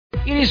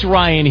It is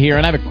Ryan here,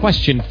 and I have a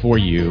question for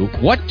you.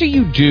 What do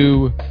you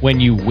do when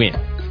you win?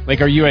 Like,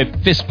 are you a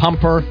fist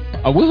pumper,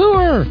 a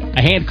woohooer,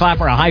 a hand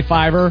clapper, a high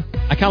fiver?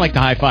 I kind of like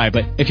the high five,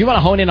 but if you want to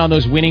hone in on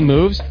those winning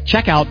moves,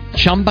 check out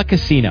Chumba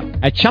Casino.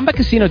 At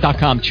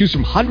ChumbaCasino.com, choose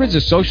from hundreds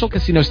of social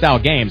casino-style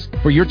games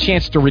for your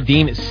chance to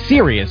redeem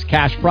serious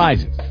cash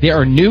prizes. There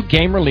are new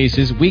game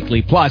releases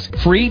weekly, plus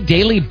free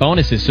daily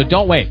bonuses, so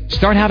don't wait.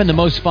 Start having the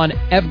most fun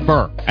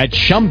ever at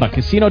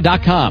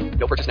ChumbaCasino.com.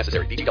 No purchase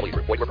necessary. VGW.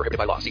 Void where prohibited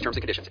by law. See terms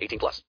and conditions. 18+.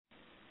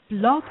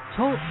 Blog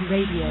Talk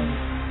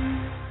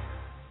Radio.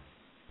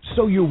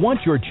 So you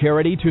want your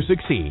charity to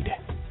succeed.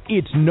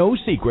 It's no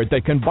secret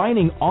that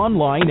combining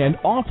online and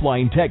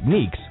offline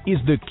techniques is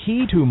the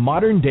key to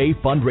modern-day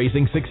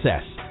fundraising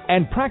success,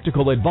 and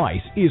practical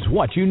advice is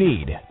what you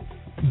need.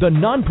 The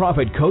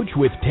Nonprofit Coach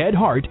with Ted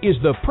Hart is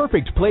the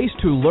perfect place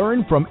to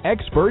learn from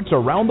experts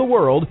around the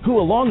world who,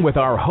 along with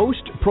our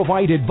host,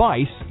 provide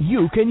advice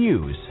you can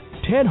use.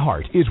 Ted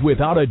Hart is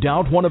without a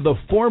doubt one of the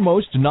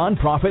foremost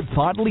nonprofit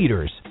thought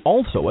leaders.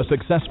 Also a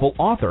successful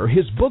author,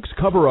 his books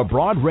cover a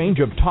broad range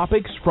of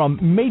topics from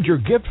major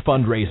gift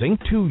fundraising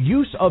to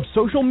use of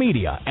social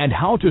media and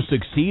how to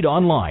succeed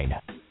online.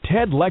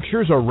 Ted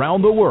lectures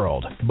around the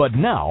world, but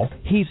now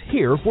he's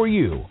here for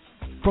you.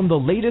 From the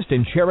latest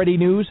in charity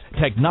news,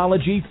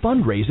 technology,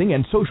 fundraising,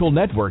 and social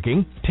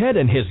networking, Ted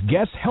and his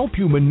guests help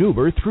you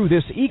maneuver through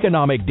this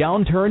economic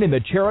downturn in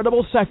the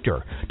charitable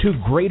sector to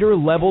greater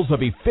levels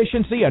of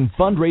efficiency and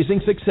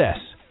fundraising success.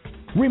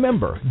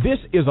 Remember, this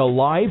is a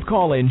live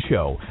call-in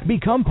show.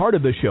 Become part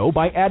of the show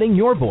by adding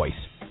your voice.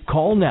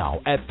 Call now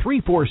at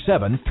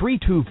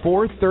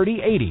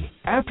 347-324-3080.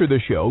 After the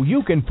show,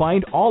 you can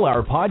find all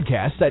our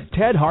podcasts at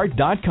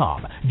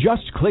tedhart.com.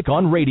 Just click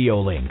on radio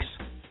links.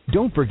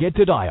 Don't forget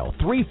to dial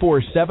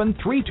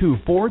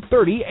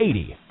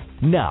 347-324-3080.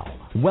 Now,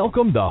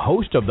 welcome the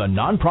host of the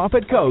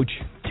Nonprofit Coach,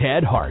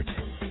 Ted Hart.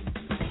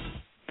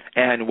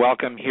 And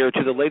welcome here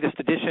to the latest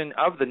edition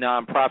of the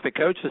Nonprofit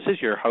Coach. This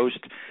is your host,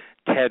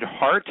 Ted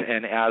Hart,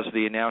 and as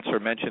the announcer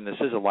mentioned, this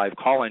is a live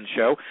call-in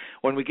show.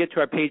 When we get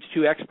to our page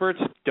 2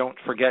 experts, don't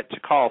forget to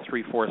call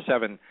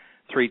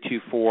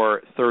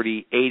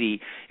 347-324-3080.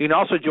 You can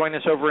also join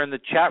us over in the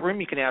chat room.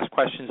 You can ask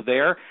questions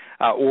there,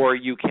 or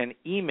you can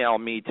email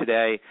me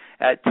today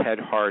at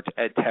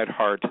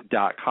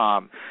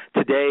tedhart@tedhart.com.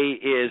 Today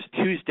is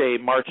Tuesday,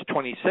 March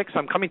 26th.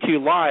 I'm coming to you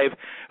live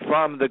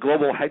from the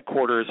global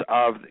headquarters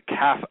of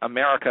CAF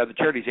America, the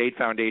Charities Aid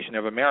Foundation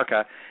of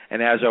America.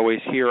 And as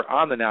always, here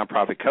on the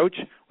Nonprofit Coach,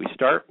 we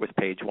start with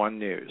page 1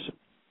 news.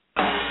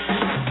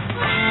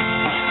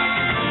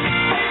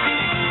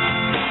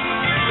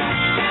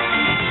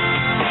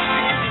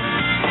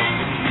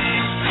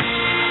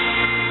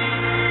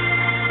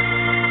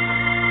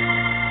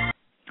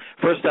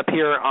 First up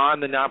here on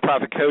the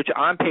Nonprofit Coach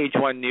on page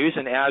 1 news,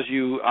 and as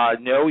you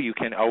know, you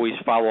can always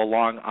follow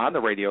along on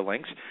the radio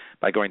links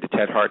by going to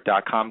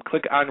tedhart.com.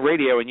 Click on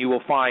radio, and you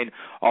will find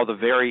all the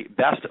very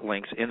best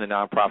links in the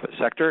nonprofit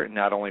sector,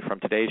 not only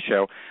from today's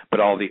show, but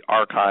all the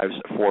archives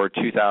for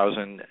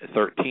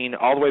 2013,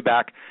 all the way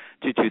back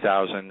to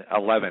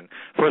 2011.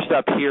 First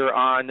up here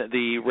on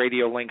the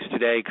radio links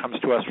today comes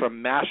to us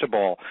from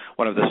Mashable,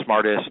 one of the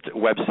smartest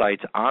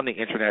websites on the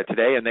Internet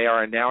today, and they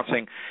are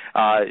announcing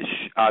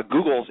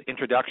Google's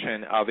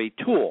introduction of a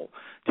tool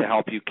to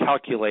help you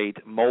calculate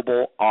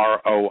mobile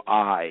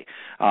ROI.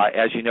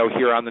 As you know,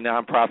 here on the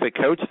Nonprofit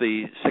Coach,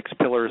 the 6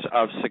 pillars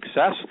of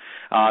success,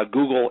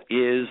 Google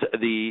is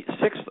the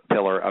 6th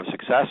pillar of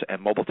success,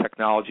 and mobile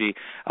technology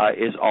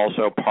is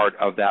also part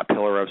of that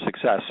pillar of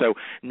success. So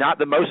not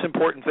the most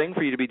important thing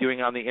for you to be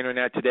doing on the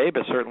Internet today,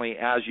 but certainly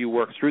as you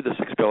work through the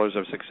 6 pillars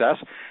of success,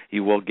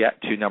 you will get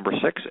to number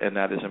 6, and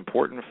that is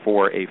important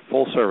for a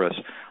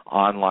full-service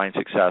online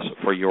success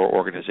for your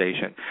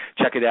organization.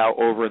 Check it out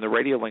over in the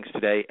radio links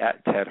today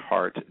at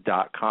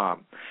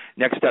tedhart.com.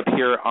 Next up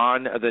here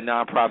on the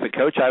Nonprofit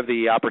Coach, I have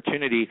the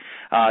opportunity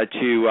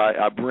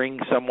to bring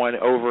someone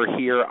over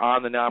here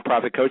on the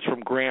Nonprofit Coach from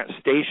Grant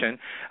Station.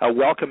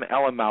 Welcome,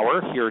 Ellen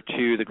Maurer, here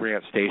to the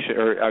Grant Station,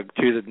 or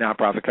to the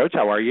Nonprofit Coach.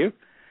 How are you?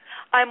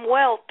 I'm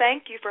well.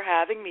 Thank you for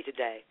having me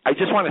today. I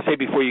just want to say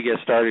before you get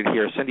started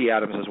here, Cindy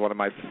Adams is one of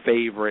my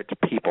favorite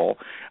people,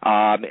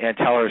 and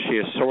tell her she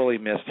is sorely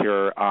missed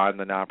here on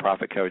the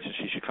Nonprofit Coach, and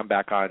she should come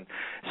back on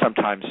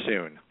sometime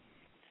soon.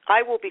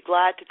 I will be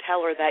glad to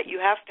tell her that. You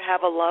have to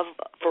have a love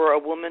for a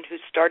woman who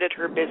started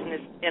her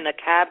business in a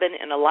cabin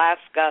in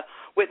Alaska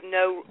with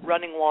no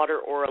running water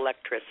or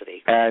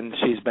electricity. And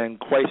she's been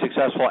quite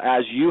successful,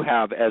 as you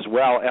have as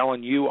well.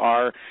 Ellen, you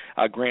are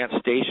Grant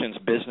Station's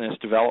business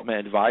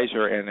development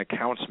advisor and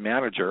accounts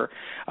manager,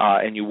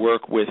 and you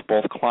work with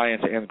both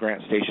clients and the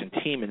Grant Station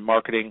team in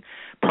marketing,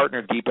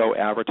 partner depot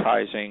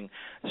advertising,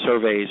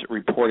 surveys,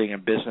 reporting,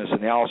 and business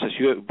analysis.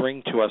 You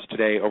bring to us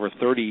today over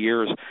 30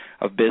 years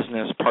of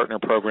business, partner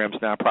programs,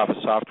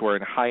 nonprofit software,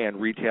 and high-end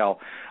retail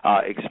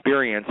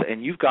experience.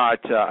 And you've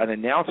got an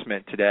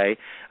announcement today,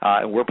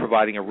 and we're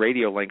providing a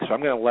radio link. So I'm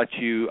going to let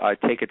you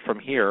take it from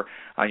here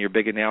on your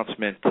big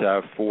announcement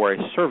for a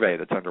survey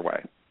that's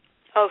underway.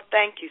 Oh,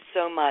 thank you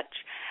so much.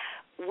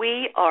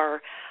 We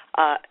are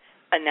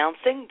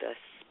announcing the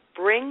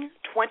Spring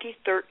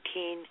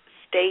 2013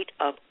 State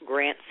of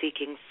Grant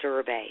Seeking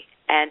Survey.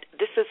 And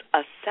this is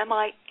a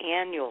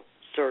semi-annual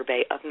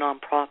survey of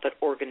nonprofit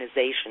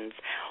organizations.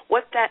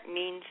 What that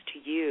means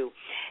to you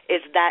is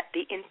that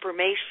the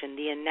information,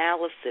 the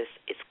analysis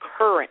is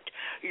current.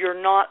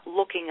 You're not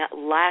looking at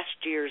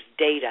last year's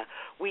data.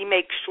 We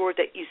make sure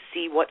that you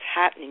see what's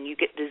happening. You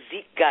get the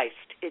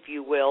zeitgeist, if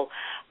you will,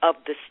 of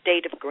the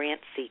state of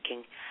grant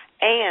seeking.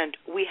 And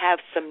we have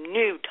some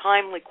new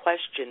timely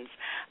questions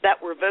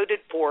that were voted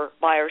for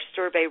by our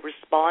survey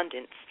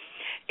respondents,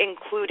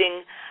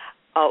 including,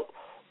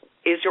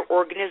 is your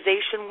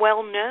organization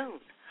well known?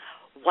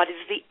 What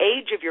is the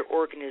age of your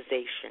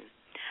organization?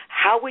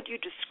 How would you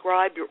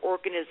describe your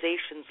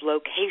organization's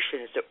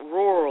location? Is it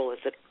rural? Is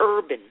it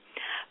urban?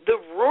 The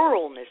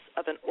ruralness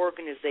of an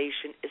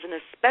organization is an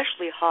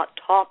especially hot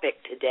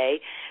topic today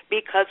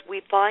because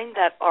we find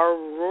that our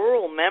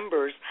rural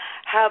members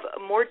have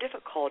more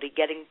difficulty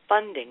getting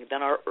funding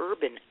than our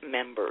urban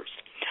members.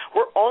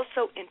 We're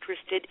also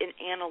interested in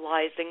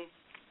analyzing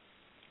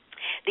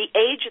the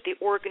age of the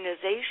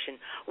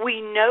organization. We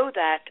know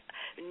that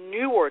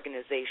new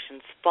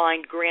organizations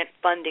find grant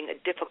funding a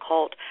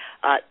difficult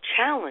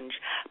challenge,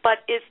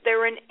 but is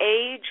there an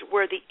age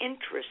where the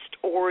interest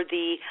or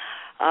the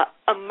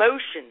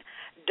emotion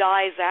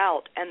dies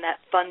out and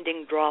that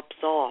funding drops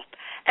off?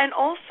 And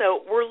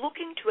also, we're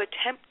looking to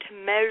attempt to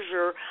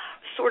measure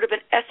sort of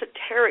an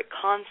esoteric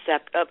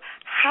concept of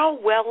how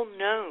well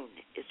known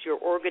is your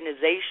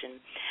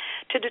organization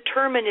to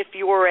determine if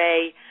you're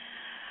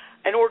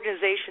an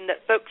organization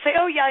that folks say,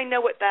 oh, yeah, I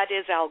know what that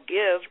is, I'll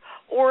give,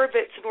 or if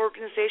it's an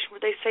organization where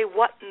they say,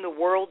 what in the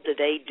world do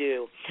they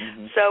do?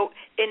 Mm-hmm. So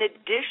in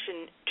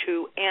addition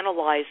to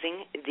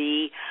analyzing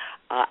the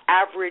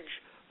average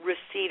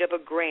receipt of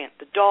a grant,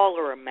 the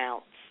dollar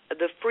amounts,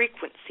 the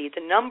frequency, the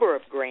number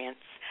of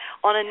grants,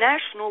 on a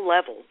national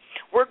level,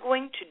 we're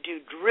going to do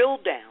drill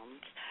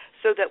downs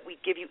so that we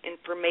give you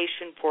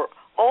information for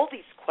all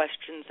these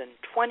questions and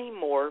 20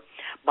 more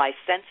by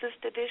census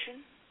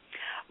division,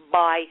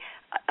 by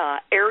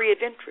area of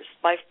interest,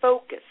 by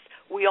focus.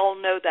 We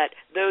all know that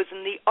those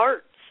in the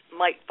arts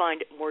might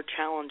find it more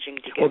challenging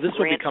to get grants. Well, this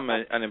will become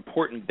an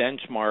important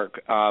benchmark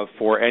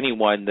for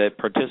anyone that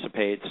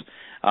participates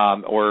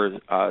or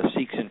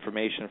seeks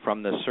information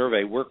from this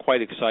survey. We're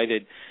quite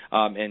excited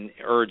and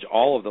urge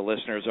all of the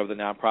listeners of the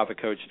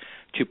Nonprofit Coach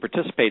to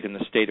participate in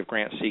the State of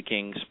Grant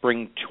Seeking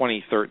Spring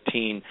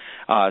 2013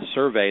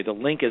 survey. The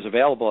link is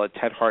available at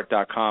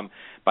tedhart.com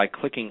by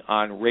clicking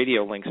on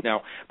radio links.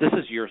 Now, this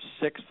is your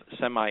 6th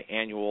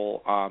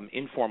semi-annual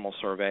informal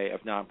survey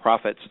of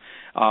nonprofits.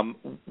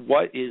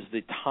 What is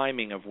the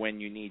timing of when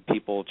you need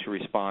people to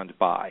respond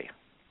by?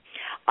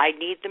 I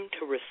need them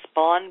to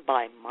respond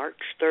by March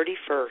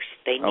 31st.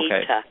 They need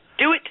to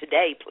do it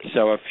today, please.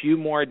 So a few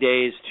more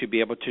days to be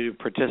able to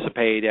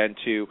participate and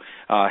to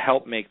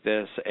help make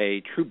this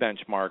a true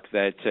benchmark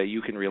that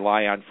you can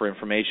rely on for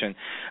information.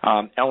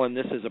 Ellen,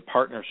 this is a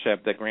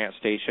partnership that Grant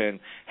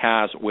Station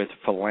has with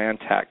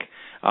Philantech,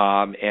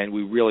 and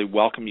we really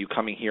welcome you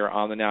coming here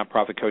on the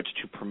Nonprofit Coach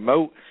to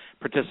promote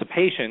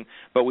participation,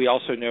 but we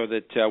also know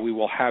that we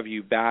will have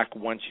you back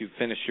once you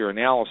finish your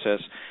analysis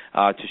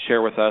to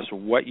share with us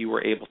what you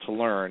were able to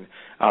learn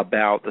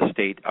about the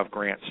state of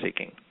grant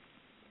seeking.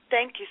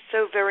 Thank you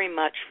so very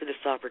much for this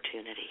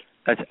opportunity.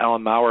 That's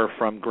Ellen Maurer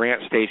from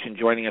Grant Station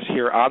joining us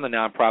here on the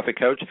Nonprofit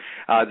Coach.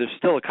 There's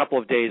still a couple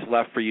of days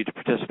left for you to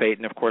participate,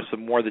 and, of course, the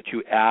more that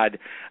you add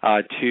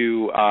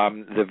to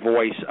the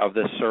voice of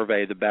this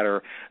survey, the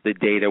better the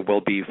data will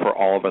be for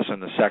all of us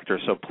in the sector.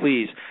 So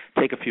please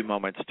take a few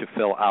moments to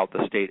fill out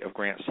the State of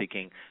Grant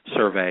Seeking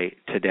survey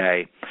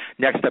today.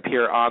 Next up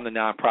here on the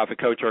Nonprofit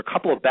Coach are a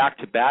couple of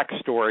back-to-back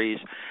stories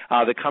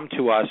that come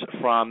to us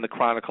from the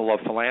Chronicle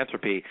of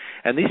Philanthropy,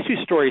 and these two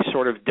stories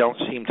sort of don't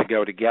seem to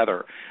go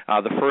together.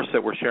 The first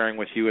that we're sharing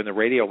with you in the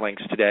radio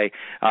links today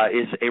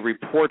is a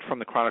report from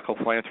the Chronicle of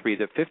Philanthropy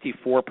that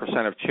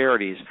 54% of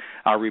charities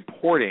are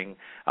reporting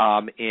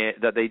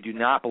that they do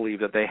not believe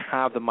that they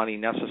have the money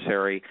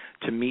necessary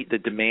to meet the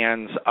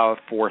demands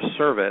for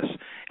service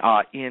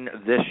in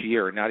this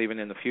year, not even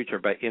in the future,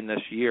 but in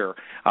this year.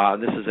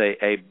 This is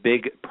a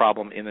big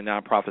problem in the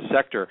nonprofit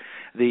sector.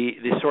 The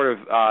sort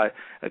of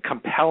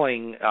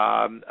compelling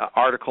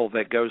article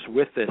that goes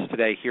with this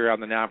today here on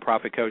the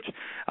Nonprofit Coach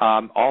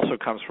also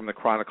comes from the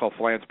Chronicle of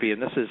Philanthropy,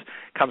 and this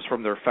comes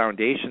from their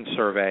foundation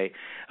survey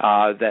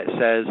that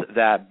says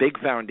that big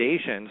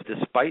foundations,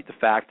 despite the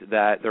fact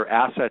that their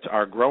assets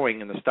are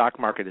growing and the stock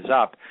market is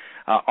up,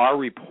 are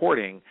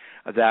reporting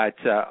that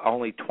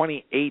only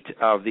 28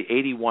 of the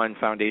 81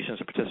 foundations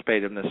that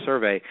participated in this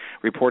survey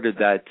reported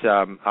that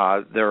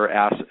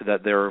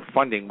their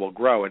funding will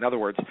grow. In other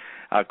words,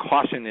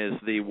 caution is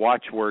the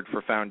watchword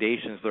for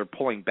foundations. They're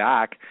pulling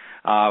back,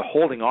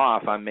 holding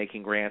off on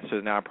making grants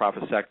to the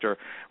nonprofit sector,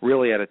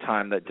 really at a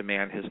time that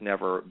demand has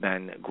never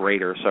been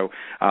greater. So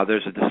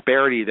there's a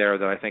disparity there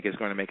that I think is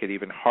going to make it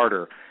even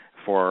harder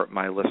for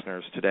my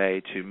listeners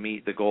today to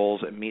meet the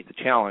goals and meet the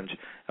challenge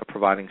of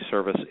providing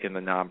service in the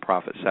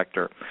nonprofit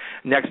sector.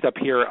 Next up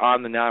here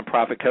on the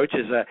Nonprofit Coach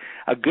is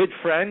a good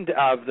friend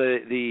of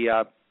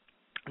the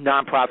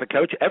Nonprofit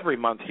Coach. Every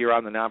month here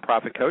on the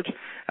Nonprofit Coach,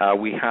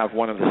 we have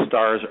one of the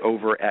stars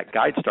over at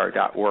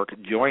GuideStar.org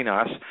join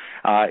us.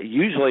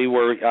 Usually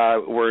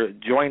we're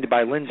joined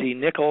by Lindsay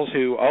Nichols,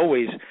 who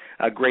always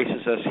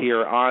graces us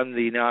here on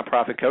the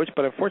Nonprofit Coach,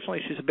 but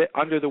unfortunately she's a bit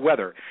under the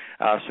weather.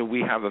 So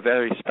we have a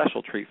very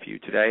special treat for you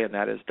today, and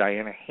that is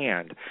Diana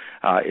Hand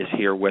is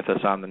here with us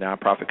on the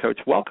Nonprofit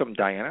Coach. Welcome,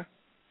 Diana.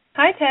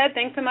 Hi, Ted.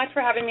 Thanks so much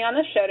for having me on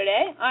the show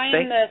today. I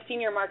am the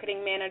Senior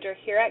Marketing Manager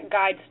here at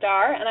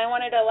GuideStar, and I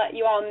wanted to let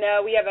you all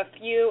know we have a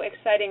few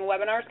exciting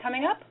webinars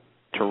coming up.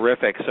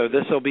 Terrific. So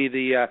this will be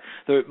the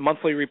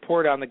monthly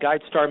report on the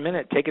GuideStar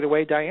Minute. Take it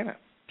away, Diana.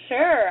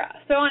 Sure.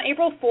 So on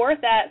April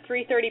 4th at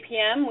 3:30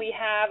 p.m., we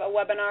have a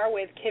webinar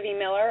with Kivi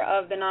Miller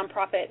of the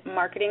Nonprofit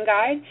Marketing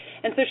Guide,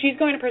 and so she's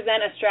going to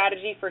present a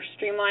strategy for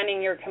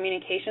streamlining your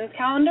communications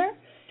calendar.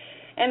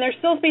 And there's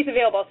still space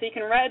available, so you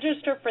can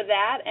register for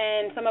that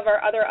and some of our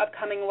other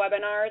upcoming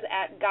webinars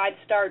at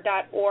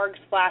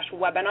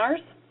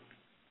guidestar.org/webinars.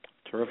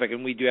 Terrific.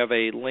 And we do have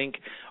a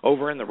link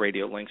over in the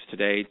radio links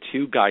today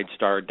to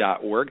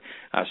guidestar.org,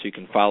 so you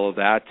can follow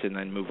that and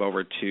then move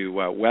over to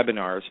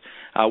webinars.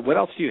 What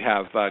else do you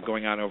have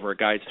going on over at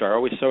GuideStar?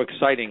 Always so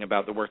exciting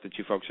about the work that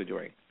you folks are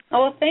doing.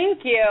 Oh, well,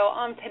 thank you.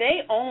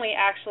 Today only,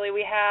 actually,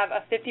 we have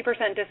a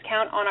 50%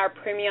 discount on our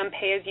premium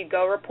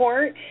pay-as-you-go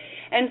report.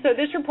 And so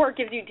this report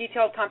gives you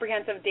detailed,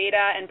 comprehensive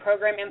data and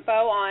program info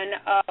on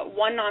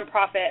one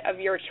nonprofit of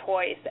your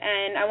choice.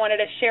 And I wanted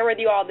to share with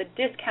you all the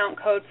discount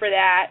code for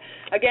that.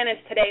 Again,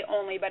 it's today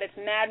only, but it's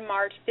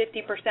MADMARCH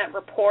 50%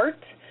 report.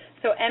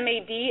 So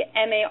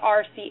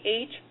MADMARCH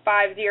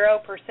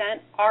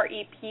 50%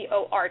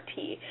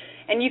 REPORT.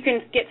 And you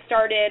can get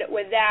started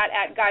with that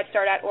at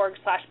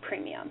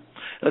guidestar.org/premium.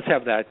 Let's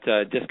have that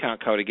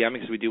discount code again,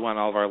 because we do want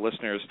all of our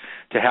listeners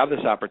to have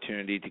this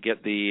opportunity to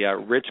get the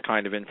rich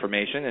kind of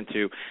information and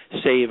to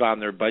save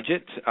on their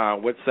budget.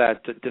 What's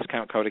that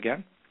discount code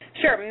again?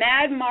 Sure,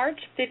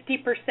 MADMARCH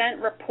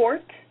 50%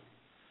 report.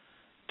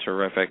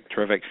 Terrific,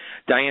 terrific.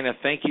 Diana,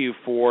 thank you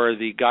for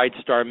the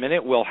GuideStar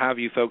Minute. We'll have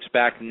you folks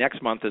back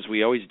next month, as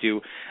we always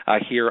do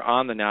here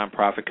on the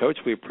Nonprofit Coach.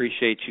 We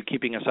appreciate you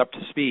keeping us up to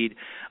speed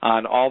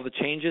on all the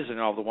changes and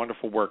all the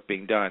wonderful work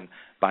being done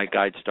by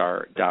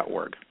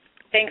GuideStar.org.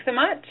 Thanks so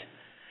much.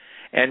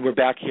 And we're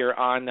back here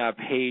on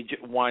page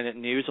one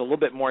news. A little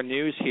bit more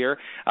news here.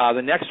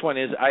 The next one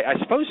is, I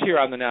suppose here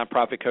on the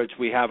Nonprofit Coach,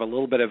 we have a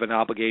little bit of an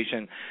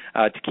obligation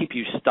to keep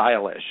you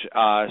stylish.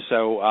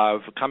 So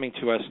coming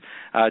to us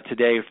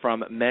today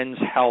from Men's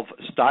Health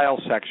Style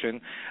section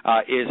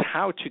is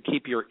how to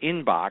keep your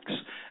inbox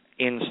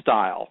in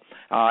style.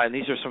 And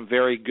these are some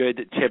very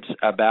good tips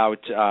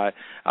about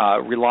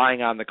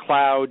relying on the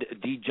cloud,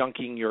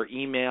 de-junking your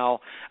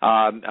email,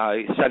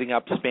 setting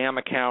up spam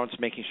accounts,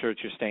 making sure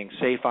that you're staying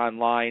safe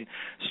online,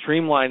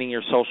 streamlining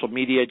your social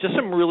media. Just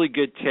some really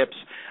good tips,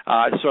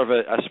 sort of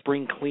a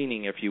spring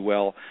cleaning, if you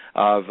will,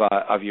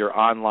 of your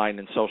online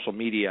and social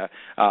media.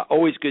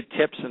 Always good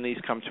tips, and these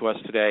come to us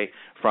today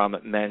from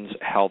Men's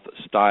Health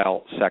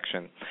Style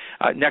section.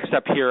 Next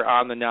up here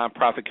on the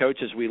Nonprofit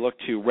Coach, as we look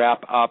to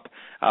wrap up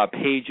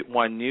page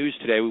one news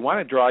today, we want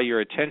to draw your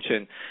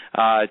attention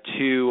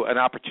to an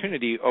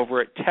opportunity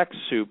over at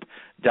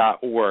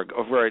TechSoup.org.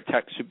 Over at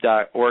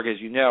TechSoup.org, as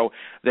you know,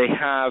 they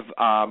have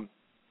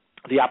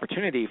the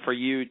opportunity for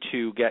you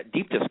to get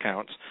deep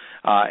discounts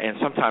and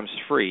sometimes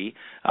free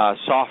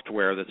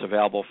software that's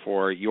available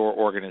for your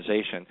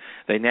organization.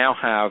 They now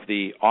have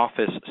the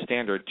Office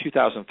Standard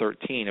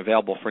 2013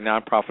 available for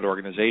nonprofit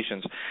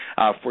organizations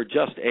for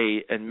just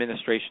an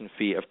administration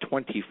fee of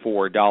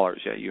 $24.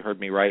 Yeah, you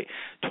heard me right,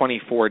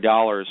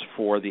 $24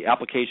 for the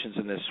applications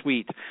in this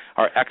suite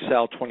are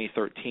Excel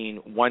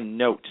 2013,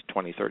 OneNote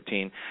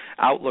 2013,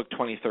 Outlook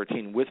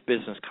 2013 with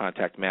Business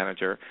Contact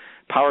Manager,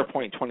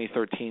 PowerPoint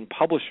 2013,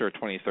 Publisher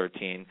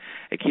 2013,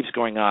 it keeps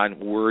going on,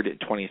 Word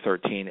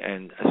 2013,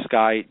 and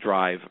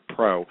SkyDrive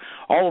Pro.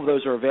 All of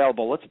those are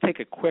available. Let's take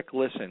a quick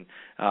listen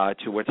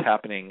to what's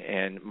happening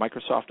in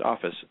Microsoft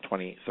Office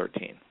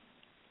 2013.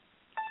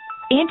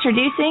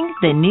 Introducing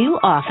the new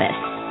Office.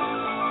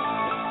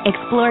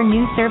 Explore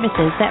new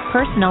services that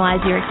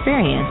personalize your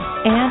experience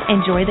and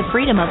enjoy the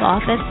freedom of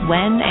Office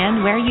when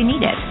and where you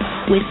need it,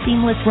 with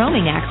seamless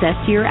roaming access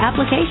to your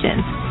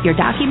applications, your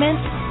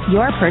documents,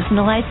 your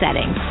personalized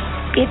settings.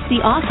 It's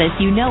the Office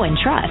you know and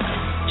trust,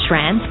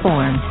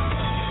 transformed.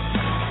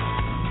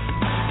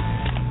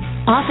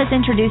 Office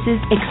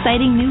introduces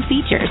exciting new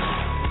features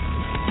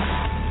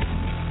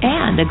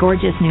and a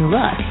gorgeous new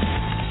look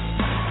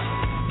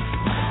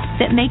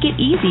that make it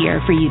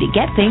easier for you to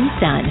get things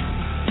done.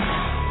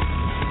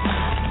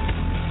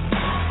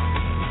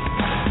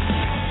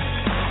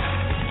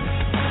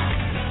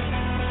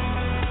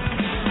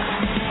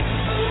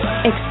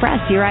 Express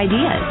your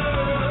ideas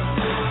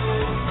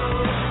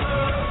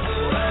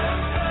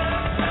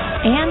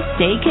and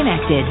stay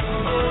connected.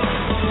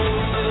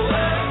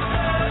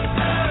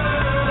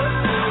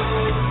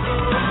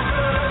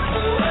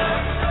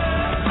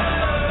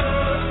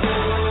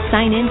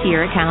 Sign into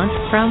your account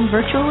from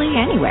virtually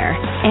anywhere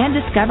and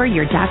discover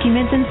your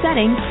documents and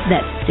settings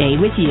that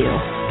stay with you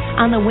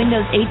on the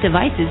Windows 8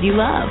 devices you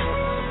love.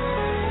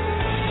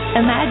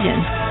 Imagine,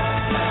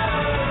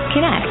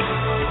 connect,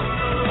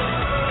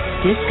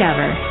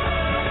 discover.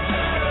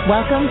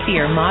 Welcome to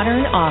your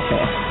modern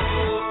office.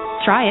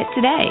 Try it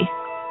today.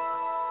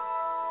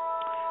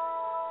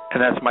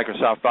 And that's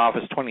Microsoft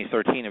Office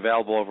 2013,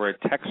 available over at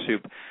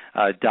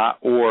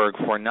TechSoup.org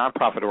for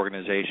nonprofit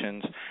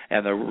organizations,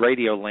 and the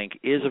radio link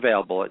is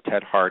available at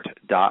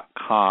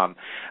tedhart.com.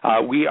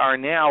 We are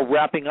now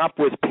wrapping up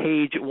with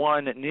Page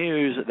 1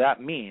 news.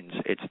 That means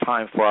it's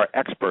time for our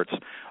experts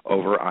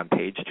over on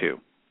Page 2.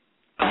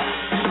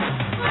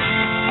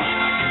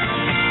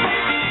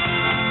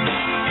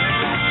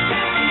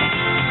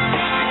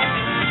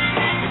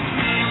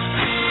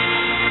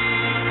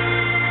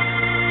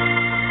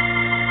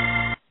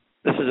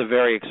 This is a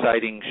very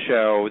exciting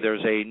show.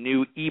 There's a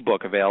new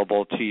ebook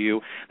available to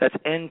you. That's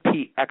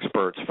NP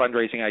Experts,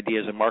 Fundraising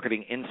Ideas and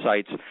Marketing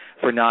Insights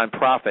for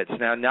Nonprofits.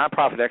 Now,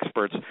 nonprofit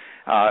experts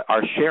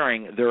are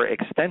sharing their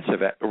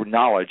extensive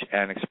knowledge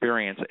and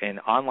experience in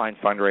online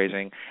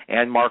fundraising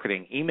and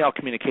marketing, email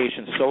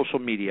communications, social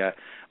media,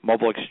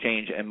 mobile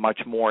exchange, and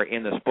much more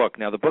in this book.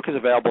 Now, the book is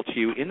available to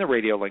you in the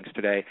radio links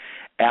today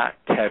at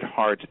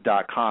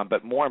tedhart.com.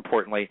 But more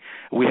importantly,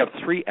 we have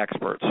 3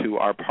 experts who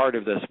are part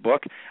of this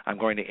book. I'm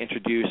going to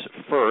introduce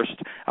first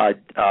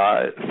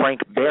Frank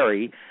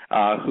Berry,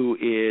 who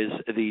is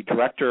the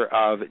Director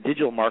of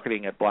Digital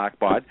Marketing at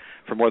Blackbaud.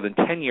 For more than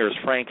 10 years,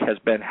 Frank has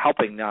been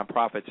helping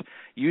nonprofits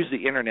use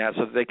the Internet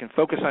so that they can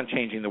focus on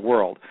changing the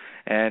world.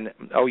 And,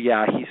 oh,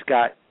 yeah, he's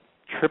got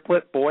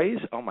triplet boys.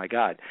 Oh, my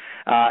God.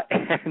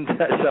 And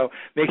so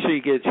make sure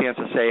you get a chance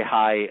to say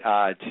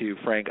hi to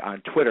Frank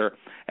on Twitter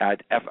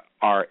at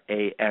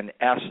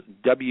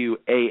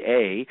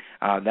FRANSWAA.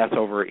 That's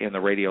over in the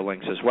radio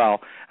links as well.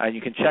 And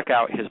you can check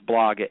out his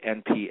blog at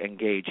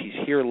npENGAGE. He's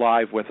here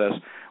live with us.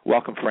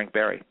 Welcome, Frank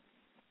Berry.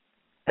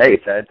 Hey,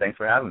 Ted. Thanks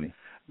for having me.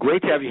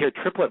 Great to have you here.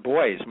 Triplet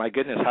boys. My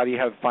goodness, how do you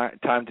have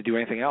time to do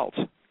anything else?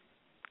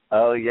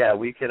 Oh yeah,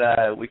 we could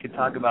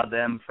talk about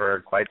them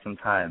for quite some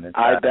time.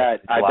 I bet.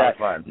 It's a lot of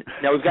fun.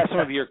 Now we've got some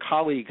of your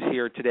colleagues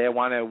here today. I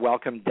want to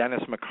welcome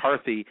Dennis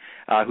McCarthy,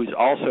 who's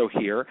also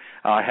here.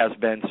 Has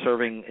been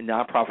serving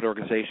nonprofit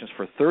organizations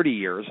for 30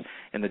 years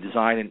in the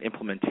design and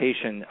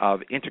implementation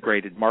of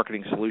integrated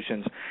marketing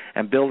solutions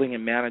and building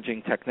and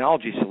managing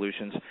technology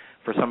solutions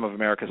for some of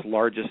America's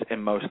largest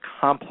and most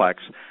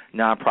complex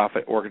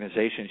nonprofit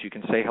organizations. You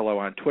can say hello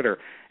on Twitter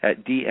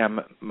at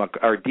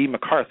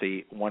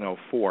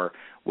DMcCarthy104.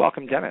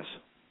 Welcome, Dennis.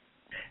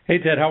 Hey,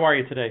 Ted. How are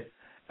you today?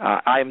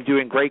 I'm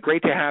doing great.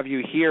 Great to have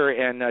you here.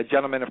 And,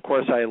 gentlemen, of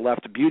course, I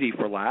left beauty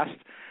for last.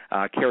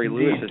 Carrie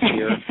Lewis is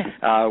here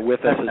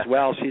with us as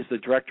well. She's the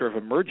Director of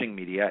Emerging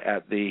Media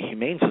at the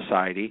Humane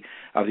Society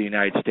of the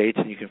United States,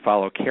 and you can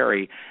follow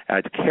Carrie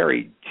at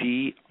Carrie,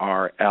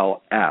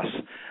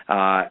 GRLS.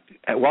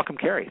 Welcome,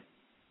 Carrie.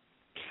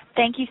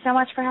 Thank you so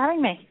much for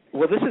having me.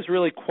 Well, this is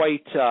really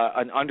quite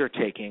an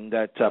undertaking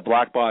that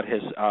Blackbaud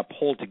has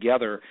pulled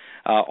together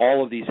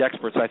all of these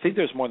experts. I think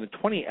there's more than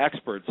 20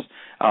 experts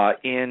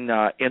in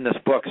this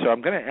book. So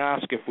I'm going to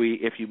ask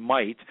if you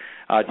might,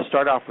 to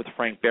start off with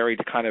Frank Berry,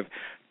 to kind of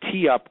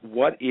tee up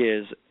what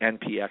is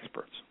NP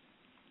Experts.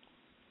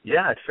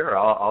 Yeah, sure.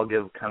 I'll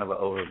give kind of an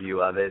overview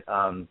of it.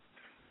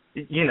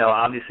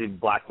 Obviously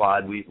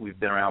Blackbaud, we've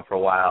been around for a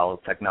while,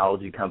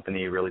 technology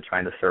company really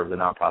trying to serve the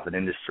nonprofit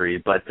industry,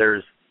 but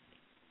there's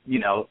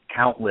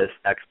countless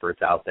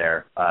experts out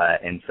there.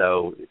 And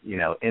so,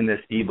 in this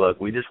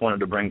ebook, we just wanted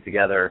to bring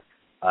together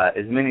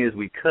as many as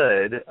we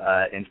could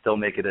and still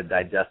make it a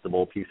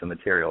digestible piece of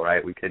material,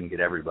 right? We couldn't get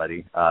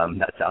everybody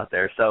that's out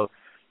there. So,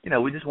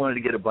 we just wanted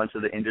to get a bunch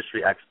of the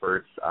industry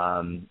experts,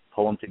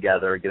 pull them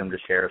together, get them to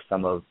share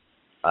some of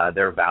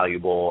their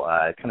valuable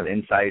kind of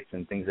insights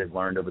and things they've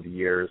learned over the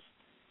years,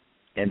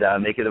 and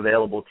make it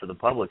available to the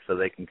public so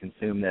they can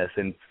consume this.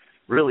 And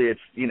really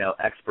it's,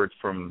 experts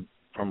from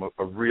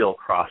a real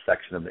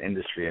cross-section of the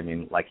industry. I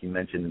mean, like you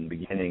mentioned in the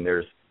beginning,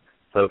 there's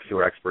folks who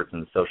are experts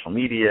in social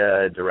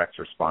media, direct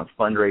response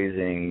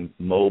fundraising,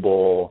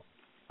 mobile,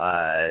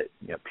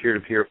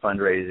 peer-to-peer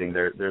fundraising.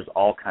 There's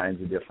all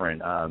kinds of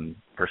different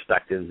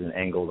perspectives and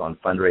angles on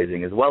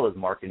fundraising, as well as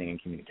marketing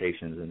and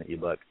communications in the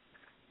ebook.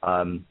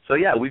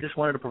 We just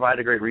wanted to provide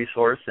a great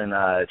resource and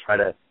try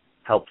to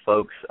help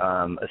folks,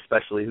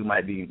 especially who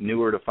might be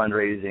newer to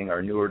fundraising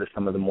or newer to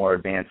some of the more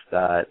advanced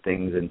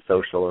things in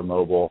social or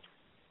mobile,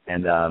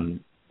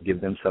 and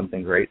give them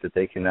something great that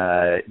they can,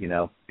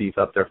 beef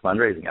up their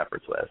fundraising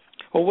efforts with.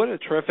 Well, what a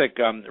terrific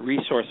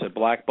resource that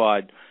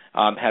Blackbaud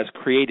has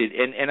created.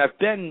 And I've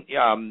been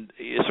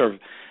sort of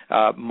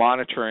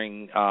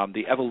monitoring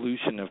the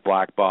evolution of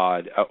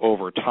Blackbaud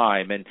over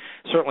time. And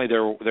certainly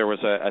there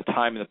was a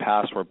time in the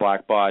past where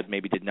Blackbaud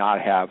maybe did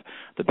not have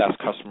the best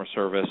customer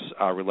service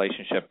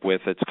relationship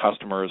with its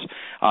customers.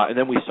 And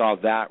then we saw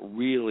that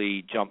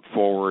really jump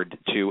forward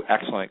to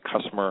excellent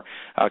customer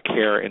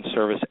care and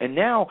service. And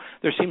now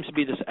there seems to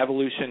be this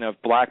evolution of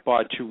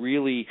Blackbaud to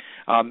really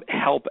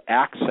help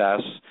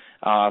access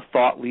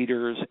thought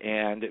leaders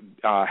and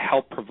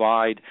help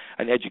provide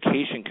an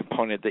education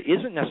component that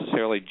isn't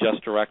necessarily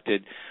just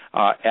directed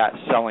at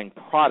selling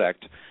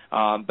product,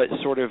 but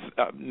sort of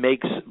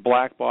makes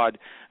Blackbaud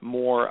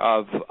more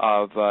of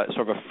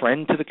sort of a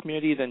friend to the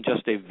community than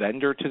just a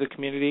vendor to the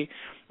community.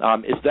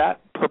 Is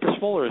that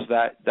purposeful, or is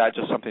that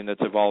just something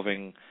that's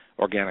evolving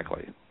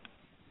organically?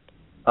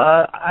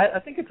 I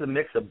think it's a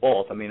mix of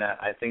both. I mean,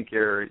 I think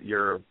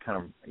you're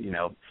kind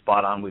of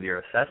spot on with your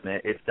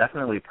assessment. It's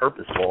definitely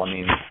purposeful. I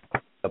mean,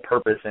 the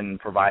purpose in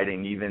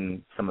providing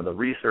even some of the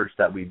research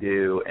that we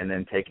do, and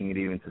then taking it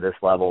even to this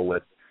level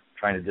with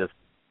trying to just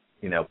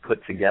put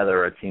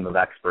together a team of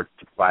experts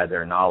to provide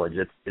their knowledge.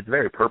 It's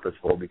very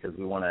purposeful because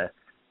we want to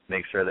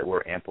make sure that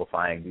we're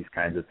amplifying these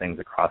kinds of things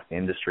across the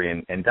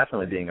industry and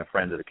definitely being a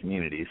friend of the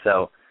community.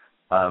 So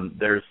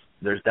there's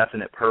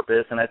definite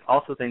purpose, and I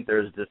also think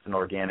there's just an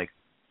organic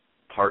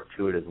part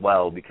to it as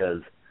well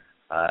because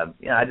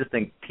I just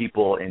think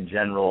people in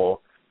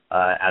general,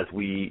 as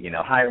we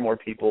hire more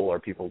people or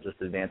people just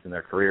advance in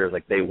their careers,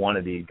 like they want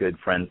to be good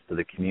friends to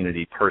the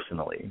community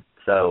personally.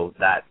 So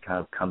that kind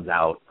of comes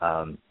out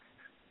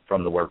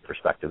from the work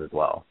perspective as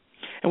well.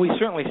 And we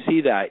certainly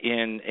see that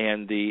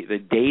in the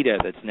data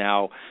that's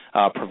now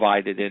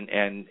provided and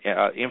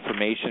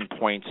information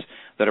points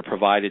that are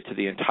provided to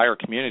the entire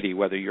community,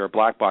 whether you're a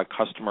Blackbaud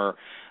customer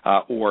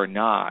or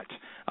not.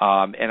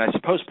 And I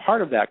suppose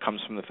part of that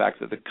comes from the fact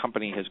that the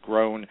company has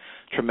grown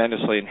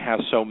tremendously and has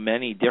so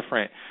many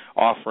different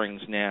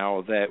offerings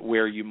now that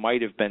where you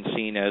might have been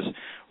seen as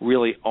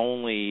really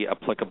only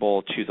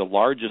applicable to the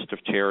largest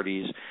of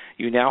charities,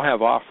 you now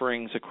have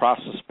offerings across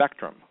the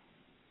spectrum.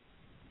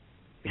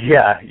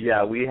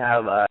 Yeah, we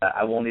have.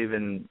 I won't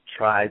even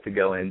try to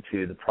go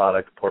into the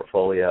product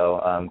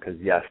portfolio because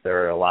yes,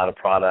 there are a lot of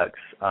products.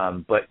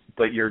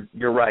 But you're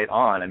right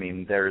on. I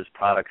mean, there's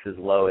products as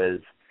low as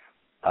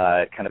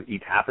kind of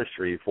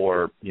e-tapestry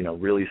for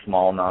really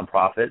small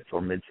nonprofits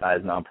or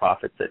mid-sized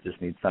nonprofits that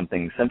just need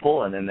something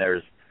simple, and then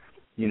there's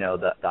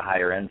the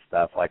higher end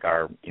stuff like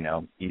our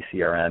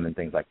eCRM and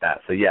things like that.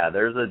 So yeah,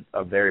 there's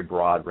a very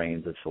broad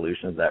range of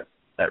solutions that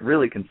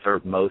really can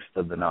serve most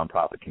of the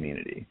nonprofit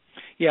community.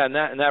 Yeah, and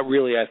that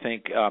really, I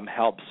think,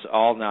 helps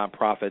all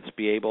nonprofits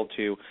be able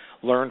to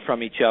learn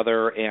from each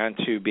other and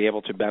to be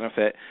able to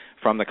benefit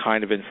from the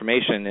kind of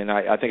information. And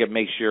I think it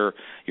makes your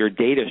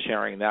data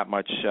sharing that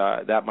much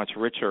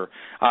richer.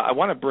 I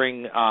want to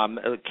bring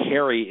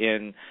Carrie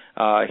in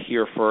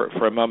here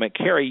for a moment.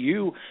 Carrie,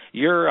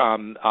 you're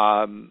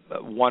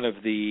one of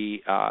the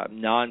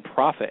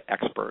nonprofit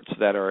experts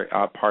that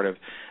are part of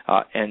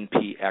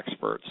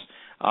npEXperts.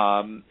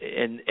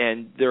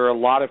 And there are a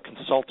lot of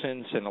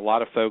consultants and a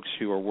lot of folks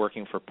who are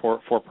working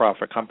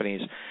for-profit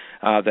companies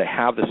that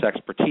have this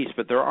expertise,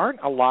 but there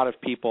aren't a lot of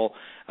people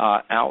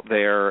out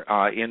there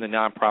in the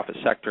nonprofit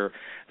sector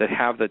that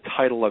have the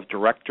title of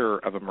Director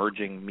of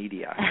Emerging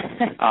Media.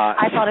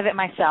 I thought of it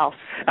myself.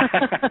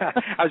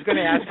 I was going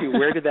to ask you,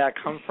 where did that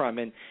come from?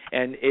 And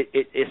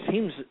it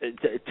seems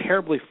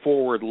terribly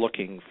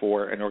forward-looking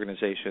for an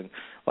organization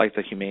like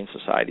the Humane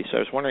Society. So I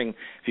was wondering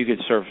if you could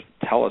sort of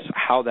tell us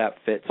how that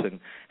fits and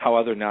how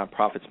other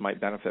nonprofits might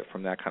benefit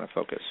from that kind of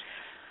focus.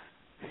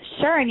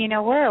 Sure, and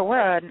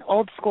we're an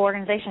old school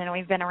organization, and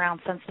we've been around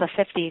since the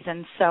 50s,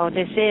 and so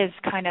this is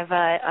kind of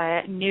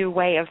a new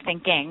way of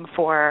thinking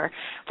for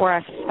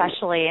us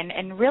especially.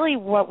 And really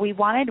what we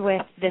wanted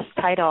with this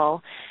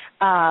title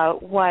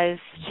was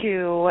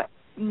to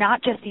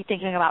not just be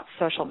thinking about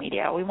social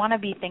media. We want to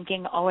be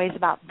thinking always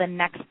about the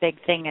next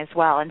big thing as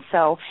well. And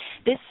so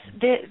this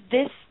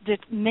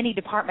mini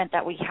department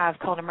that we have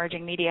called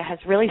Emerging Media has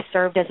really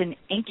served as an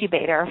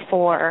incubator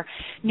for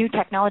new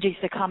technologies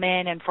to come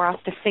in and for us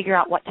to figure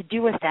out what to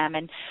do with them.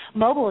 And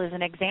mobile is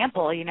an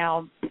example.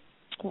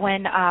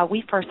 When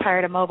we first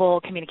hired a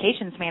mobile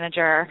communications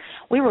manager,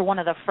 we were one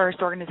of the first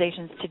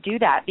organizations to do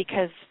that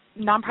because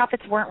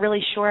nonprofits weren't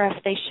really sure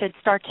if they should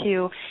start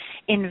to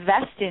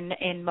invest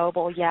in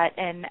mobile yet,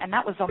 and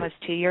that was almost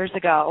 2 years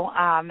ago.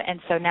 And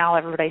so now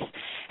everybody's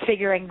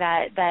figuring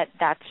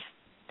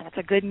that's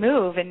a good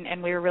move,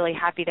 and we were really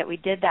happy that we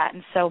did that.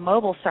 And so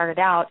mobile started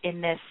out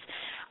in this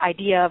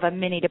idea of a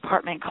mini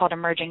department called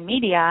Emerging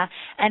Media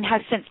and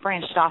has since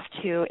branched off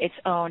to its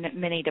own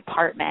mini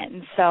department.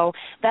 And so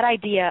that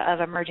idea of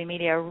Emerging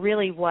Media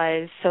really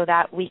was so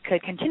that we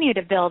could continue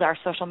to build our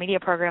social media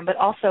program but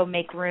also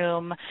make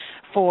room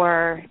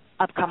for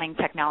upcoming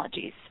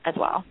technologies as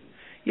well.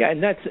 Yeah,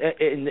 and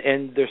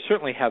there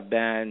certainly have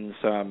been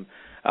some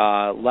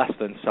less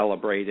than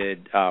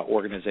celebrated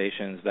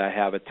organizations that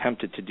have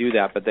attempted to do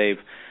that, but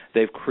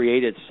they've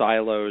created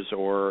silos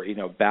or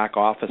back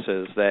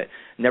offices that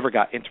never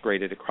got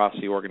integrated across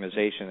the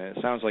organization. And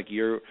it sounds like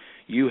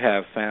you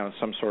have found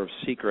some sort of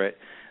secret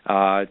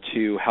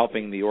to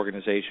helping the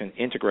organization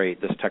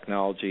integrate this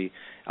technology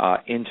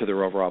into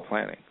their overall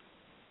planning.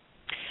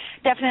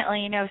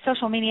 Definitely,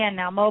 social media and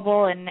now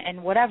mobile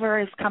and whatever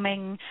is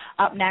coming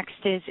up next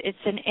it's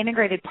an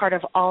integrated part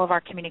of all of our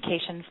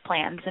communications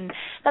plans. And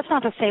that's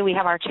not to say we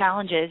have our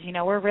challenges.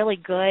 We're really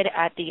good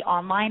at the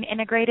online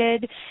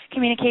integrated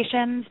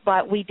communications,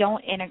 but we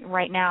don't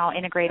right now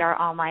integrate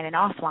our online and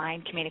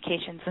offline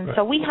communications. And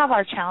so we have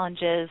our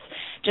challenges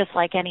just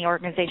like any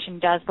organization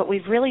does, but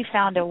we've really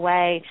found a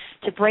way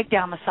to break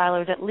down the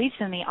silos, at least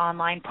in the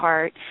online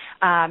part.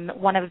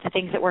 One of the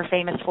things that we're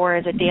famous for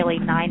is a daily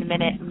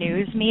 9-minute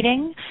news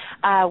meeting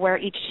where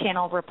each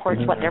channel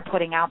reports what they're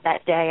putting out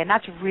that day, and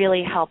that's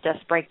really helped us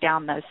break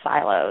down those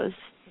silos.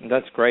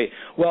 That's great.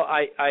 Well,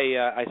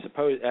 I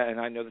suppose, and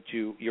I know that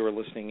you were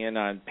listening in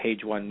on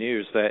Page One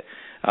News, that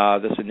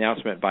this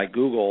announcement by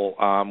Google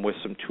with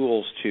some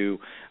tools to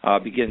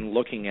begin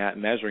looking at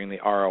measuring the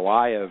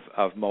ROI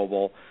of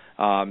mobile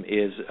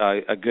is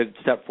a good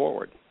step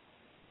forward.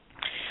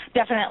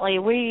 Definitely,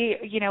 we're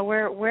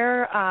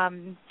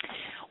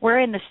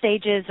in the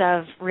stages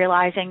of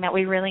realizing that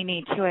we really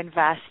need to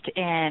invest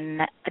in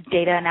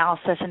data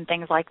analysis and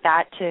things like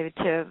that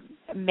to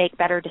make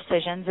better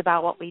decisions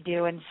about what we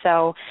do, and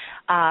so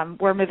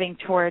we're moving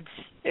towards.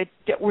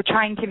 We're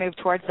trying to move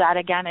towards that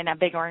again in a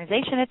big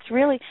organization.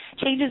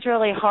 Change is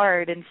really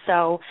hard, and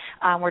so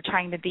we're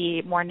trying to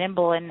be more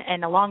nimble.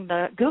 And along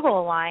the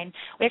Google line,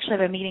 we actually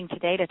have a meeting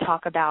today to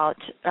talk about,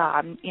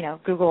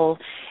 Google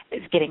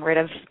is getting rid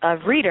of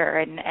Reader,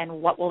 and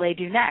what will they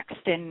do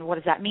next, and what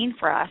does that mean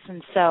for us?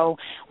 And so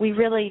we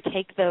really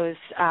take those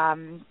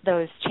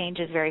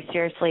changes very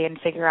seriously and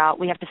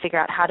we have to figure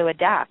out how to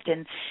adapt.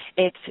 And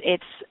it's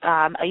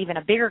even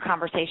a bigger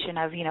conversation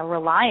of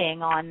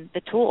relying on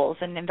the tools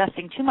and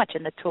investing too much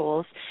in the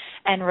tools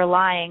and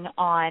relying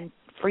on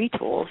free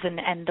tools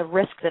and the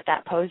risk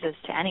that poses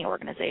to any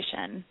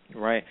organization.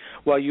 Right.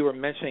 Well, you were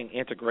mentioning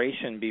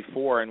integration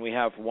before, and we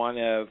have one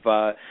of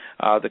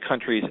the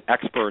country's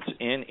experts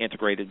in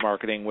integrated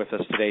marketing with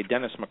us today,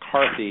 Dennis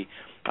McCarthy.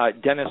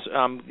 Dennis,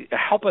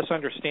 help us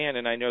understand,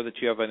 and I know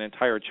that you have an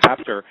entire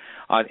chapter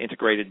on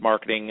integrated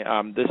marketing.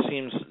 This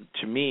seems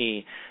to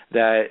me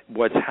that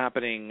what's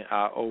happening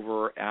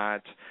over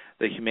at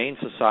the Humane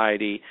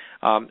Society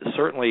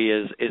certainly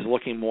is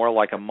looking more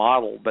like a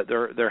model, but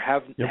there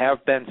have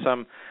been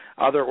some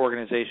other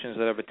organizations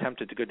that have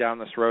attempted to go down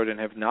this road and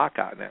have not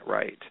gotten it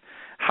right.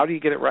 How do you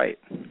get it right?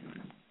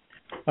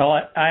 Well,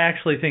 I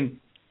actually think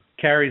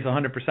Carrie's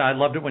 100%. I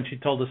loved it when she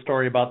told the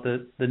story about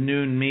the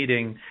noon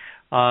meeting.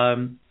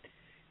 Humane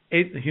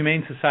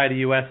Society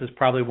U.S. is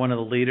probably one of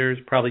the leaders.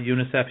 Probably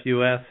UNICEF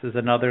U.S. is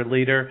another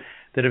leader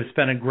that have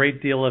spent a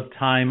great deal of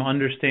time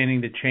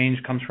understanding that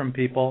change comes from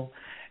people,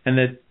 and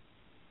that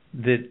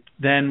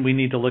then we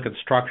need to look at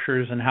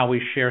structures and how we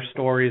share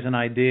stories and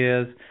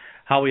ideas,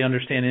 how we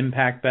understand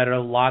impact better.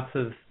 Lots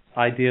of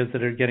ideas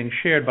that are getting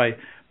shared by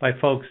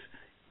folks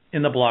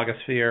in the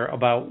blogosphere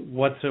about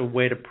what's a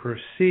way to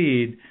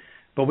proceed.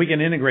 But we can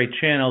integrate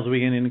channels, we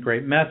can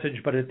integrate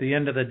message, but at the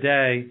end of the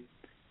day,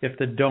 if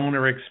the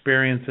donor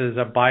experiences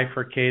a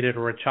bifurcated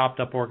or a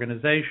chopped up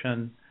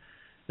organization,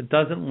 it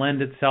doesn't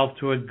lend itself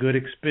to a good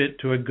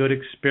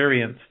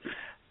experience.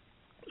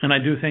 And I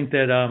do think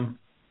that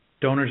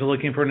donors are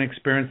looking for an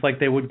experience like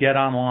they would get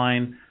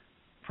online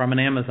from an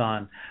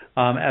Amazon,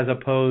 as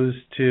opposed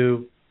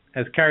to,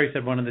 as Carrie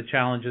said, one of the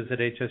challenges at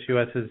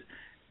HSUS is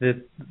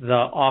that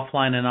the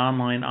offline and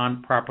online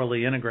aren't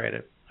properly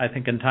integrated. I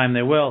think in time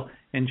they will,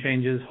 and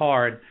change is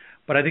hard,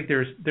 but I think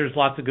there's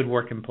lots of good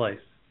work in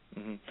place.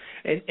 Mm-hmm.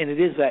 And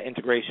it is that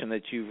integration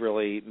that you've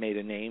really made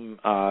a name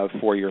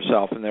for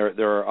yourself, and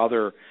there are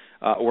other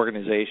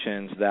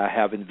organizations that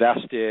have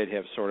invested,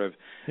 have sort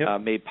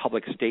of made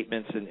public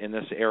statements in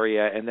this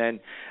area, and then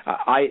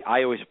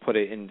I always put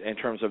it in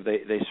terms of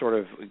they sort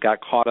of got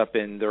caught up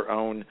in their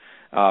own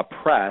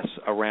press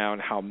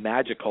around how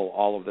magical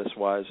all of this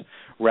was,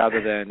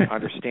 rather than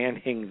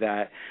understanding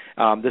that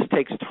this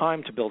takes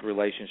time to build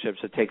relationships.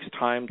 It takes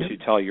time to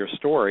tell your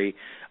story,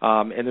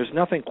 and there's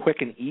nothing quick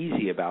and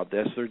easy about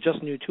this. They're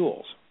just new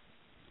tools.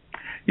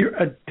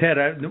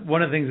 Ted,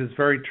 one of the things that's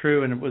very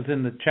true, and it was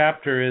in the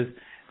chapter, is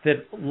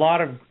that a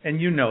lot of,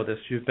 and you know this,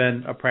 you've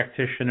been a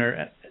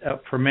practitioner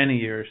for many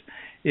years,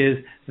 is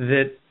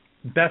that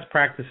best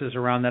practices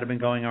around that have been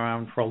going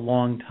around for a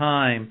long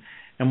time.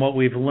 And what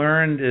we've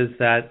learned is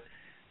that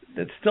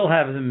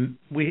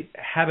we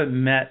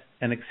haven't met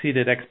and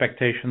exceeded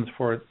expectations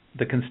for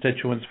the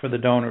constituents, for the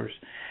donors.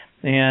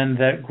 And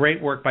that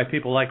great work by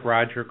people like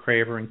Roger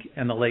Craver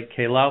and the late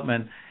Kay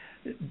Lautman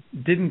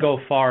didn't go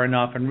far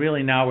enough. And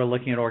really now we're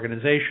looking at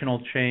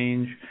organizational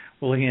change.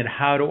 We're looking at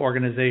how do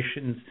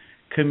organizations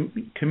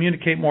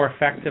communicate more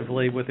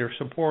effectively with their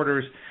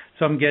supporters.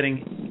 So I'm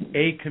getting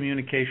a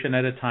communication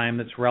at a time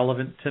that's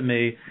relevant to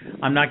me.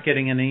 I'm not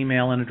getting an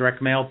email and a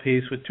direct mail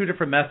piece with two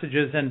different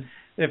messages, and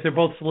if they're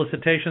both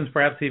solicitations,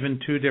 perhaps even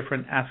two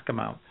different ask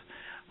amounts.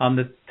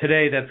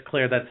 Today, that's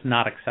clear that's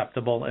not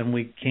acceptable, and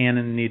we can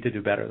and need to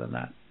do better than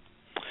that.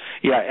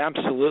 Yeah,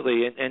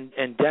 absolutely.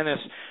 And Dennis,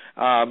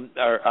 I'm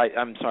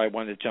sorry, I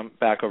wanted to jump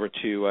back over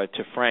to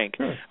Frank.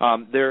 Sure.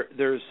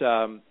 There's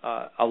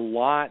a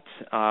lot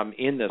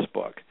in this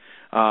book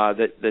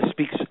that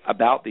speaks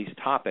about these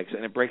topics,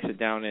 and it breaks it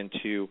down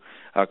into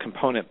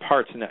component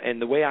parts.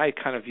 And the way I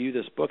kind of view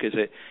this book is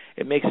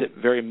it makes it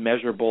very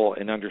measurable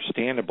and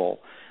understandable.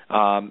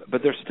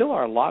 But there still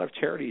are a lot of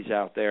charities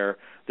out there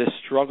that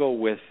struggle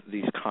with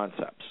these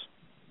concepts.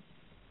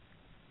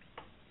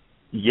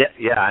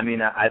 Yeah. I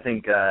mean, I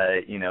think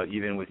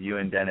even with you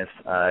and Dennis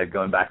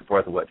going back and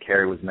forth with what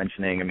Carrie was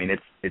mentioning, I mean,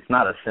 it's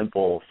not a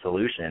simple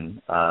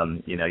solution.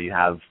 You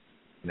have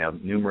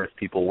numerous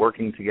people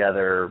working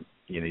together.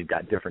 You've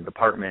got different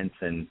departments,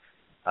 and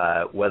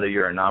whether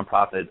you're a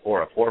nonprofit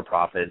or a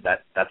for-profit,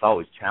 that's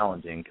always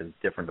challenging because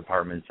different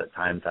departments at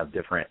times have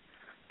different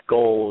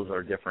goals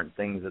or different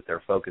things that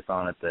they're focused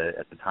on at the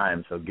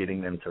time. So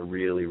getting them to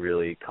really,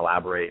 really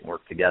collaborate and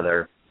work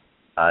together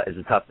is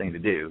a tough thing to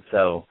do.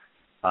 So,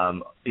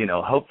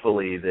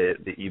 hopefully the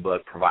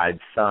ebook provides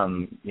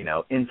some,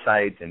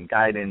 insights and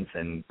guidance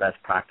and best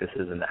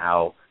practices into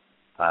how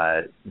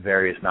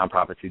various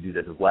nonprofits who do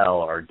this as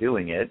well are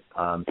doing it,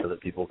 so that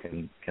people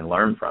can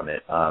learn from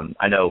it.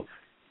 I know,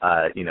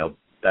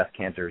 Beth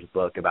Cantor's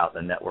book about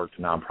the networked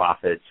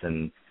nonprofits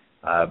and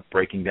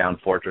breaking down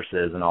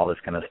fortresses and all this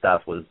kind of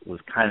stuff was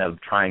kind of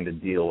trying to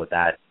deal with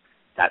that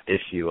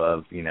issue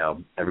of,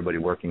 everybody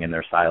working in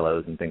their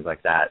silos and things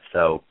like that.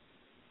 So,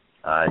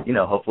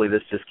 hopefully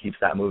this just keeps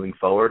that moving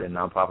forward, and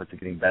nonprofits are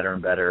getting better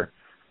and better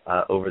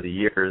over the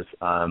years.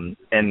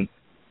 And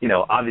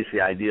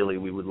obviously, ideally,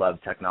 we would love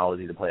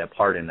technology to play a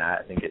part in that.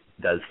 I think it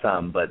does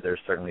some, but there's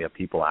certainly a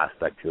people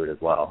aspect to it as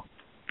well.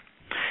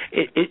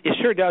 It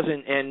sure does,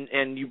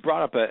 and you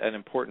brought up an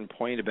important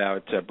point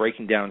about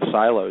breaking down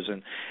silos.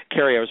 And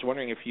Carrie, I was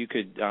wondering if you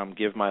could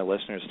give my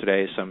listeners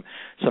today some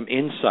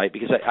insight,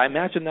 because I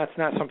imagine that's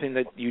not something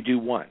that you do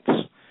once.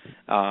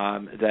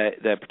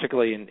 That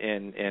particularly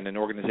in an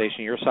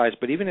organization your size,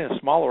 but even in a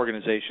small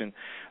organization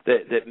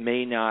that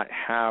may not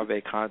have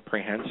a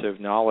comprehensive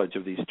knowledge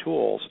of these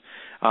tools,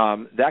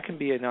 that can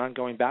be an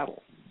ongoing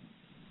battle.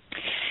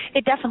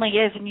 It definitely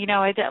is, and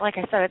like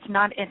I said,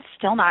 it's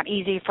still not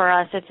easy for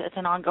us. It's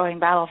an ongoing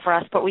battle for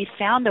us, but we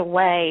found a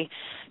way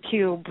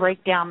to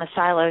break down the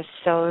silos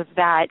so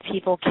that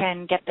people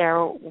can get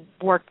their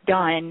work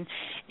done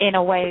in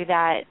a way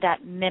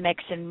that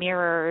mimics and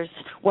mirrors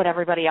what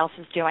everybody else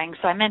is doing.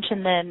 So I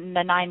mentioned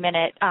the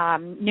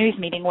 9-minute news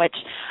meeting, which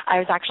I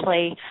was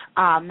actually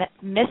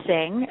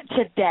missing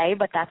today,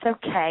 but that's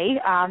okay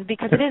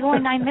because it is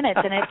only 9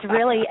 minutes, and it's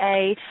really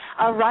a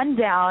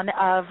rundown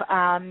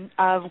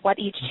of what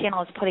each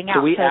channel is putting out.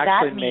 So we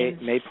actually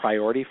made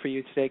priority for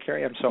you today,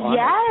 Carrie. I'm so honored.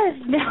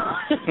 Yes,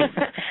 no.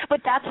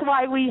 But that's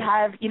why we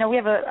have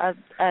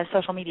a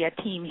social media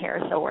team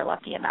here, so we're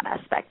lucky in that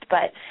aspect.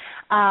 But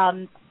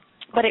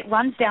it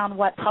runs down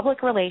what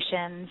public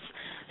relations,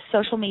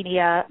 social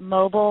media,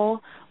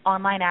 mobile,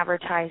 online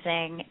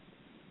advertising,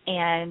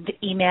 and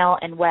email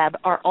and web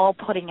are all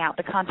putting out,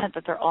 the content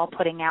that they're all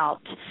putting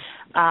out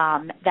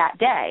that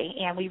day.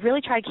 And we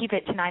really try to keep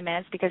it to 9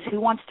 minutes because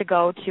who wants to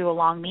go to a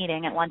long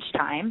meeting at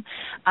lunchtime,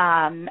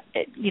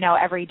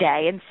 every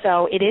day? And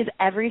so it is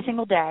every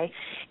single day.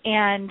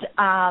 And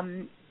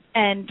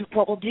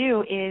what we'll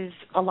do is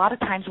a lot of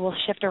times we'll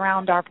shift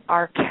around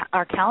our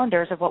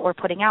calendars of what we're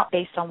putting out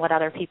based on what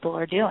other people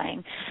are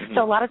doing. Mm-hmm.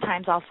 So a lot of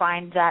times I'll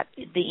find that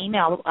the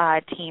email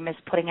team is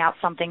putting out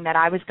something that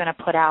I was going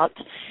to put out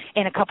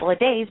in a couple of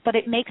days, but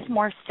it makes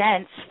more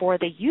sense for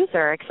the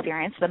user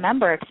experience, the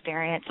member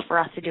experience, for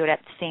us to do it at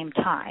the same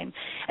time.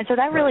 And so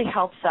that really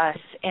helps us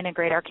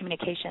integrate our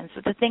communications.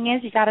 But the thing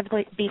is, you got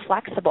to be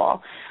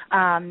flexible,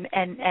 and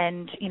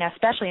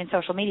especially in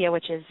social media,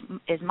 which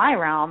is my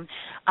realm.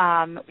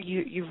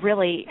 You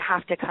really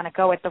have to kind of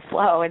go with the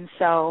flow, and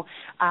so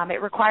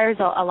it requires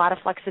a lot of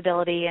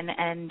flexibility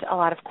and a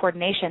lot of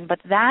coordination. But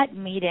that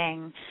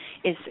meeting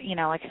is,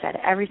 like I said,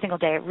 every single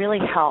day. It really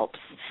helps.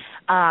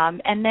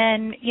 And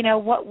then,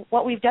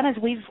 what we've done is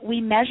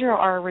we measure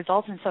our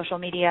results in social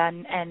media,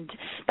 and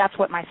that's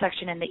what my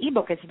section in the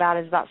ebook is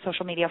about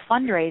social media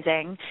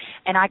fundraising,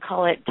 and I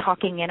call it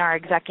talking in our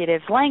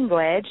executive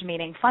language,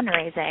 meaning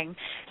fundraising,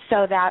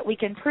 so that we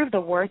can prove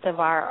the worth of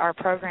our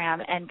program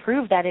and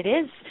prove that it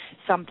is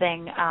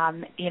something,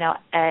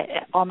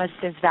 almost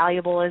as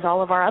valuable as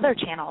all of our other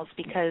channels,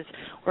 because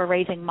we're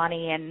raising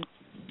money and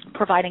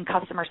providing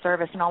customer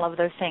service and all of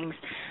those things,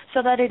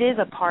 so that it is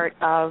a part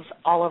of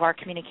all of our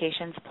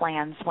communications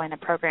plans when a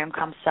program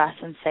comes to us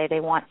and say they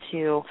want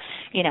to,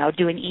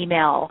 do an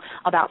email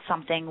about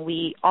something.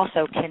 We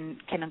also can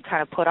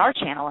kind of put our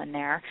channel in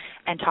there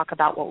and talk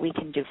about what we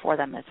can do for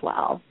them as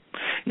well.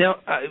 Now,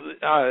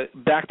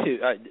 back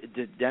to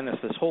Dennis,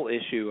 this whole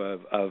issue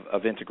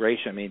of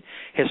integration. I mean,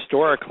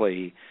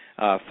 historically,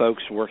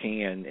 folks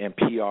working in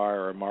PR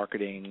or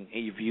marketing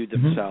viewed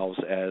themselves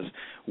as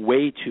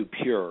way too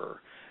pure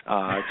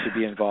to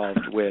be involved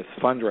with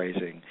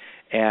fundraising,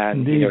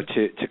 and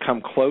to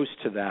come close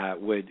to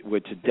that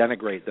would to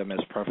denigrate them as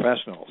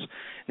professionals.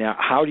 Now,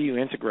 how do you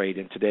integrate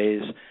in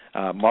today's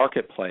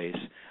marketplace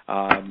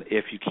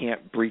if you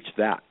can't breach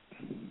that?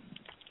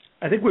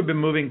 I think we've been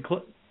moving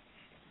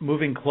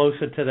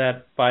closer to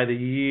that by the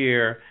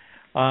year,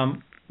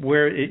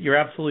 where you're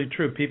absolutely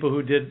true. People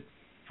who did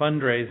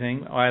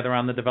fundraising, either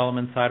on the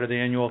development side or the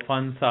annual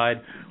fund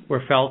side,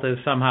 were felt as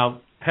somehow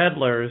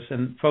peddlers,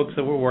 and folks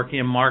that were working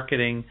in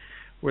marketing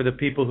were the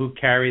people who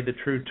carried the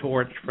true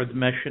torch for the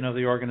mission of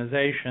the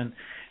organization.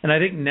 And I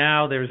think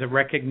now there's a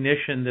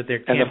recognition that there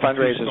can't be two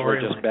storylines. And the fundraisers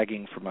were just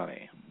begging for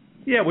money.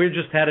 Yeah, we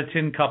just had a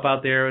tin cup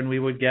out there, and we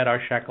would get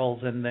our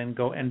shekels and then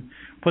go and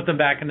put them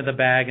back into the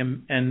bag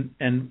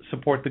and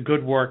support the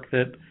good work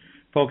that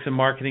folks in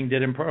marketing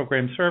did in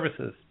program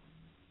services.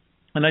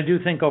 And I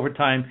do think over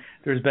time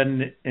there's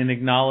been an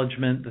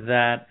acknowledgement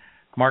that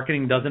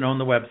marketing doesn't own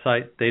the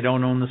website, they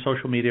don't own the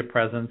social media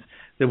presence,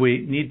 that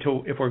we need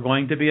to, if we're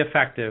going to be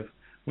effective,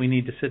 we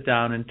need to sit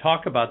down and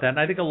talk about that. And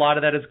I think a lot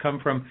of that has come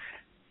from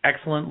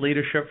excellent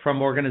leadership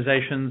from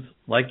organizations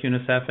like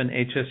UNICEF and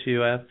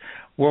HSUS,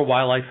 World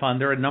Wildlife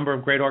Fund. There are a number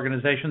of great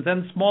organizations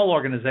and small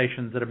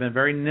organizations that have been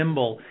very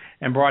nimble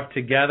and brought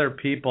together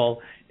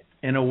people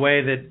in a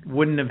way that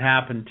wouldn't have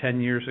happened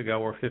 10 years ago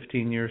or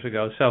 15 years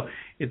ago. So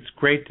it's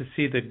great to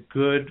see the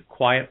good,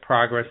 quiet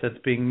progress that's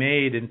being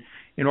made in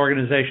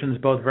organizations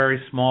both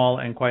very small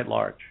and quite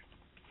large.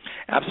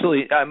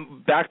 Absolutely.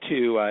 Back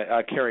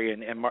to Carrie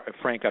and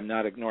Frank. I'm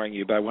not ignoring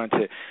you, but I want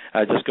to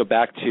just go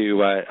back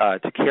to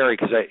Carrie,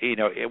 because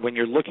when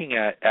you're looking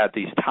at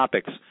these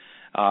topics,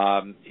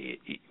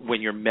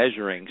 when you're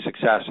measuring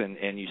success,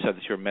 and you said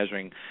that you're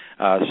measuring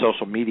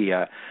social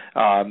media,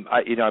 I'm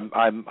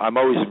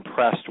always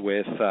impressed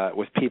with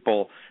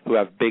people who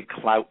have big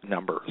clout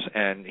numbers,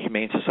 and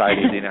Humane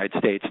Society of the United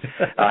States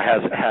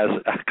has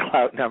a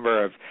clout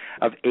number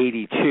of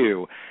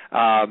 82,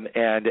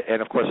 and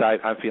of course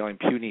I'm feeling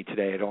puny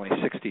today at only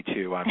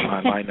 62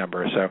 on my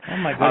number. So, oh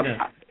my goodness.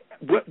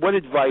 What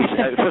advice?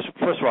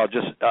 First of all,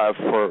 just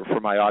for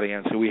my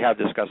audience, we have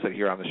discussed it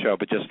here on the show,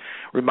 but just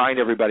remind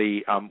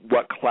everybody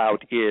what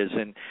clout is,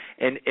 and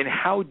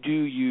how do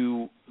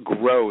you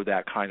grow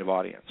that kind of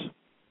audience?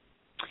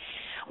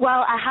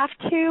 Well, I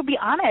have to be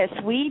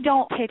honest, we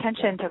don't pay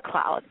attention to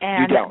clout,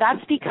 and you don't.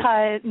 That's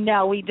because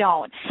no, we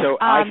don't. So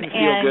I can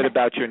feel good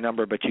about your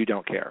number, but you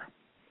don't care.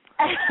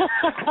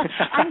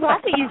 I'm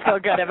glad that you feel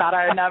good about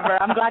our number.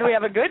 I'm glad we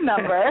have a good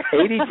number.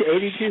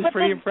 82 is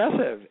pretty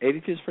impressive.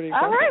 82 is pretty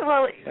impressive. All right,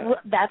 well,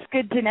 that's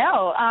good to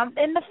know.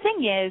 And the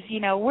thing is,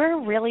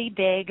 we're really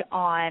big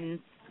on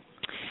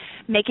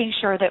making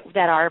sure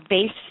that our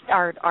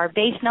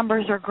base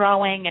numbers are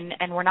growing,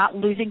 and we're not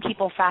losing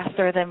people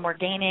faster than we're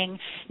gaining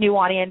new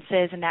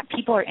audiences, and that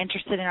people are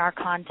interested in our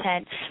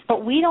content.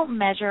 But we don't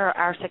measure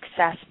our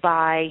success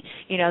by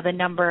the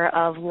number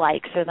of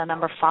likes or the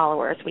number of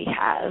followers we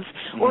have,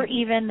 or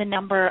even the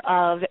number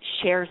of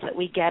shares that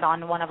we get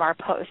on one of our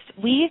posts.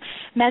 We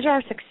measure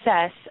our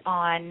success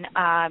on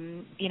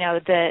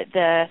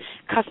the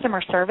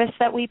customer service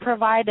that we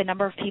provide, the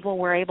number of people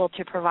we're able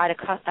to provide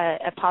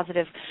a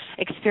positive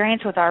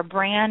experience with our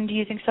brand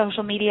using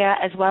social media,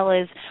 as well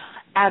as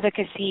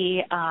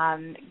advocacy,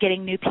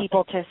 getting new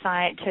people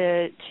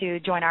to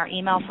join our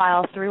email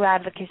file through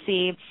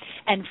advocacy,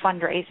 and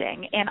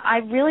fundraising. And I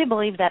really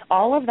believe that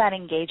all of that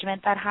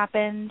engagement that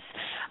happens,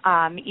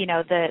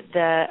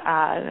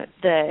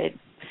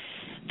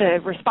 the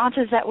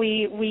responses that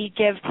we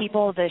give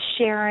people, the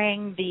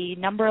sharing, the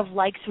number of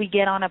likes we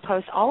get on a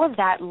post, all of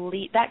that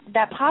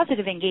that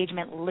positive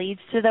engagement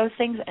leads to those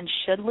things and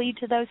should lead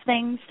to those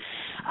things.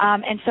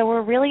 And so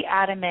we're really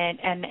adamant.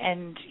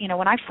 And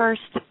when I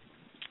first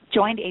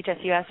joined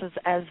HSUS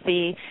as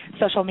the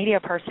social media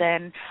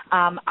person,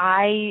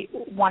 I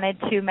wanted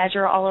to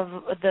measure all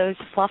of those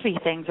fluffy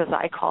things, as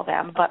I call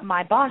them. But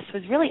my boss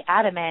was really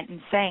adamant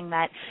in saying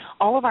that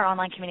all of our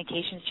online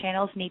communications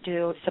channels need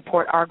to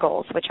support our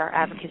goals, which are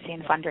advocacy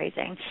and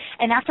fundraising.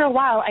 And after a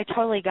while, I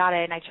totally got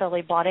it, and I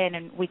totally bought in,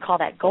 and we call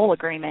that goal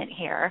agreement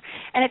here.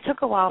 And it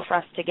took a while for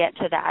us to get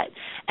to that.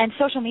 And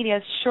social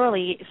media's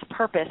its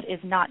purpose is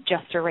not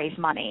just to raise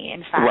money.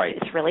 In fact, right.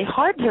 It's really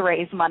hard to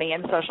raise money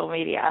in social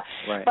media.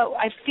 Right. But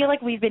I feel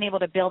like we've been able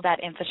to build that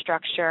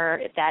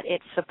infrastructure, that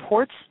it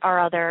supports our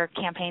other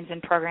campaigns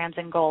and programs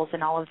and goals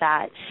and all of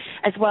that,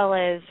 as well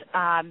as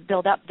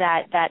build up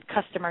that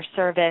customer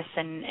service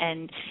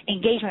and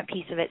engagement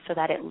piece of it so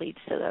that it leads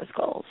to those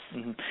goals.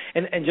 Mm-hmm.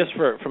 And just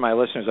for my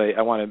listeners,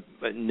 I want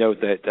to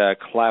note that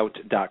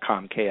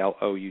clout.com,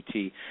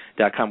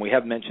 KLOUT.com, we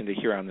have mentioned it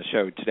here on the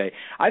show today.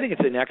 I think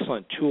it's an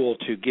excellent tool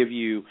to give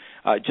you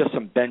just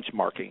some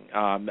benchmarking.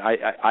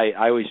 I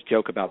always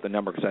joke about the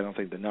number because I don't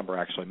think the number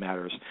actually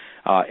matters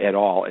at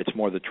all. It's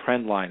more the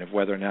trend line of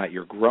whether or not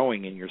you're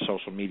growing in your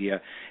social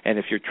media and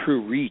if your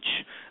true reach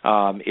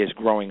is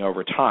growing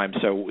over time.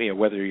 So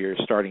whether you're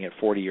starting at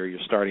 40 or you're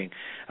starting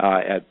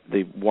at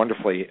the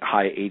wonderfully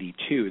high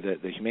 82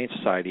 that the Humane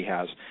Society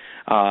has,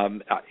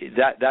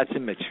 that's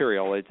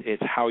immaterial.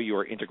 It's how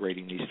you're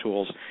integrating these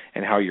tools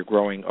and how you're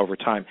growing over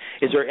time.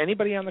 Is there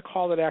anybody on the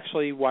call that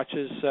actually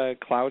watches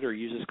Clout or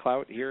uses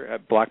Clout here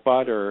at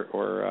Blackbaud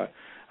or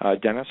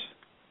Dennis?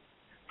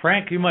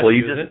 Frank, you must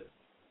use it.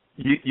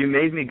 You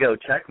made me go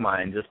check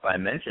mine just by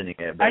mentioning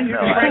it. But I did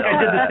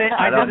the same.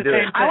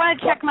 I want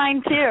to check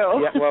mine too.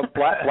 Yeah, well,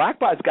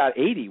 Blackbaud's got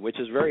 80, which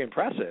is very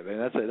impressive, and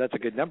that's a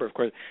good number. Of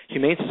course,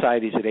 Humane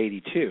Society's at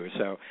 82.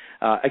 So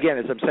again,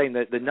 as I'm saying,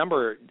 the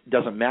number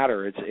doesn't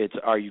matter. It's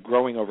are you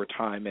growing over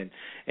time and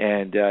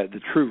the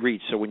true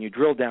reach. So when you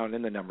drill down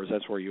in the numbers,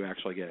 that's where you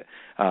actually get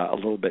a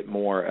little bit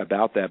more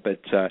about that.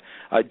 But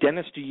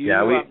Dennis, do you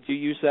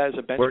use that as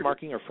a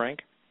benchmarking, or Frank?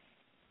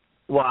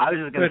 Well, I was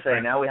just going to say,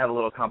 now we have a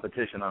little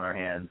competition on our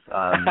hands.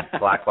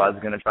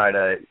 Blackbaud's going to try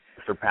to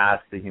surpass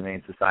the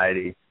Humane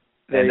Society.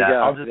 There you go.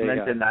 I'll just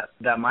mention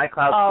that my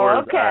cloud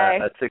score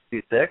is a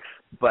 66,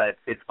 but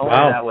it's only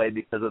that way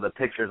because of the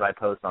pictures I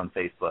post on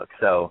Facebook.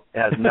 So it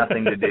has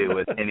nothing to do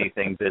with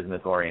anything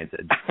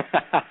business-oriented.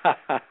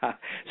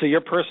 So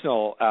your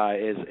personal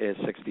is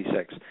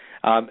 66.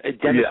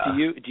 Dennis,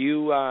 do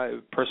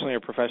you personally or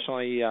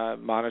professionally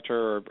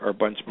monitor or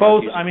benchmark?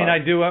 Both. I mean, I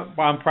do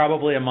on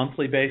probably a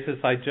monthly basis.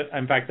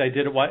 In fact, I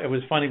did it. It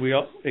was funny.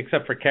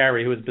 Except for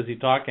Carrie, who was busy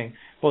talking,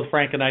 both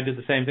Frank and I did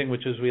the same thing,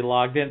 which is we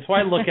logged in. So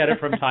I look at it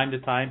from time to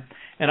time,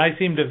 and I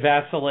seem to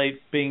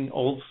vacillate, being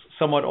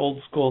somewhat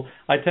old school.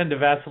 I tend to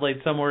vacillate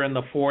somewhere in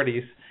the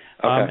 40s,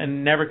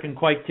 and never can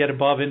quite get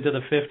above into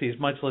the 50s.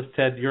 Much less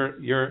Ted, your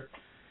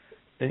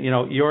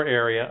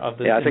area of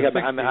the. Yeah, I think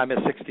I'm at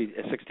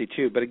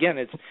 62. But again,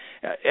 it's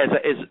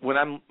as when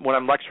I'm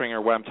lecturing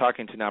or when I'm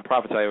talking to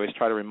nonprofits, I always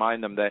try to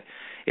remind them that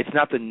it's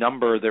not the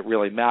number that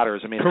really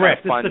matters. I mean, it's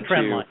correct. Kind of fun it's the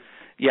trend line.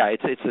 Yeah,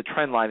 it's the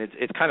trend line.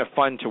 It's kind of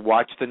fun to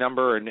watch the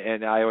number,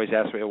 and I always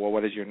ask, well,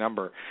 what is your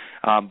number?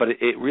 But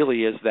it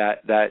really is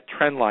that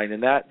trend line,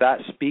 and that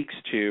speaks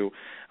to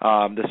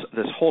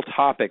this whole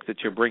topic that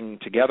you're bringing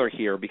together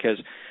here,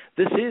 because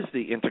this is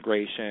the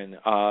integration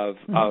of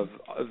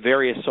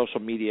various social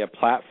media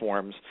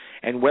platforms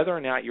and whether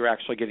or not you're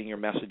actually getting your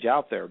message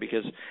out there.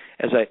 Because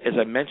as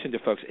I mentioned to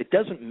folks, it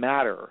doesn't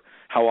matter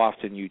how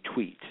often you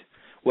tweet.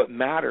 What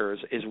matters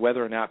is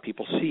whether or not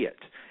people see it,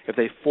 if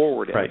they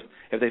forward it,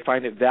 if they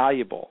find it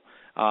valuable.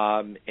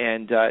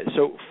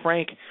 So,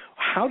 Frank,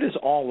 how does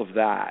all of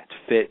that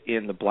fit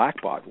in the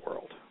Blackbaud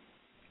world?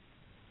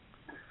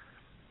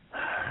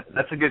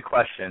 That's a good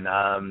question.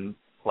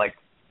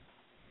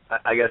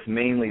 I guess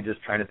mainly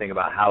just trying to think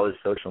about how is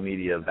social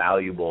media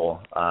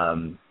valuable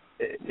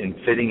in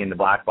fitting into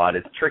Blackbaud.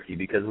 It's tricky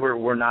because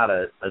we're not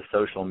a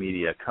social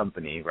media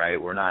company,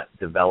 right? We're not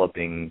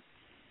developing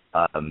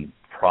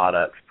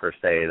products per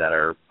se that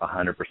are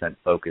 100%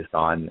 focused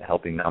on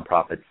helping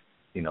nonprofits,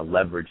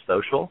 leverage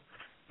social.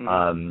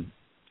 Mm-hmm.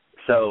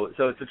 So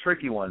it's a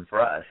tricky one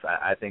for us.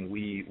 I think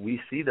we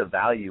see the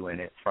value in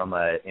it from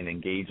an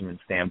engagement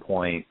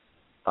standpoint,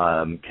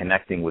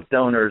 connecting with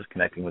donors,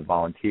 connecting with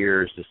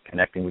volunteers, just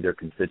connecting with your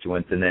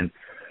constituents. And then,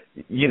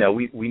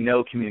 we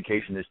know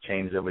communication has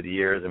changed over the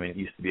years. I mean, it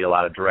used to be a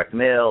lot of direct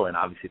mail, and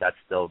obviously that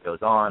still goes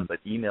on, but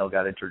email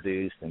got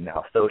introduced, and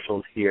now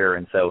social's here.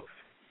 And so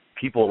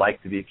people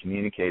like to be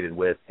communicated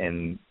with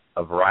in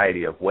a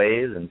variety of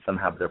ways, and some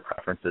have their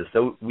preferences.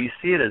 So we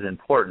see it as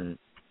important.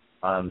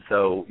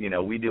 So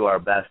we do our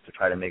best to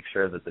try to make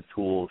sure that the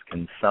tools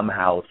can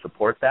somehow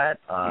support that.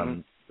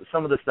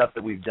 Some of the stuff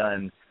that we've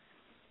done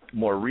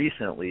more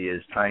recently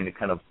is trying to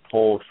kind of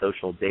pull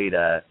social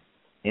data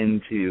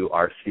into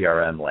our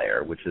CRM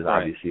layer, which is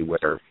obviously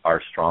where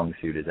our strong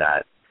suit is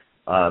at.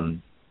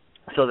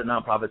 So that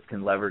nonprofits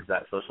can leverage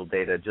that social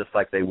data just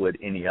like they would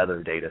any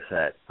other data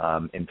set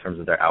in terms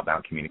of their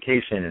outbound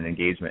communication and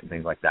engagement and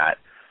things like that.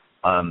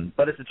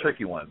 But it's a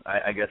tricky one,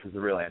 I guess, is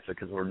the real answer,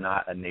 because we're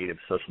not a native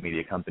social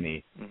media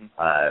company.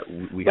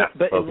 We have to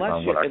focus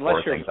on what our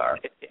core things are.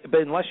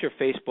 But unless you're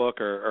Facebook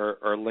or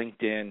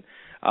LinkedIn,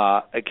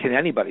 can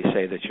anybody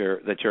say that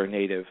you're a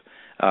native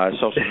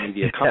social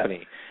media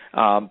company?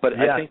 But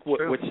I think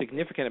what's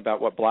significant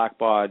about what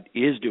Blackbaud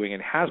is doing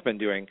and has been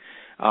doing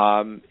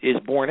is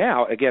borne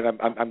out. Again,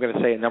 I'm going to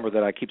say a number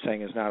that I keep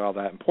saying is not all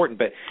that important,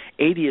 but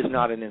 80 is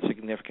not an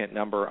insignificant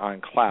number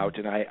on Clout,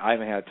 and I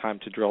haven't had time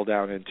to drill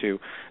down into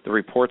the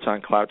reports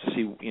on Clout to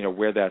see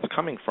where that's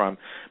coming from.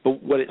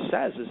 But what it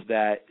says is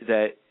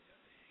that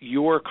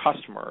your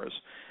customers,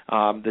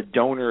 the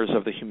donors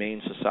of the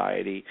Humane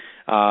Society,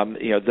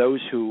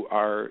 those who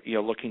are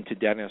looking to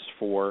dentists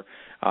for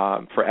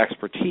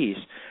expertise,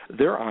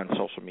 they're on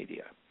social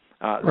media.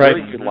 They're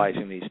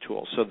utilizing these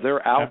tools, so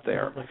they're out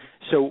there.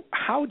 So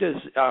how does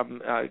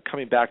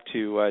coming back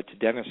to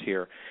Dennis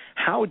here,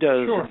 how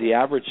does the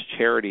average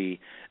charity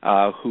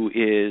who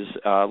is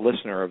a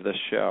listener of this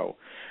show,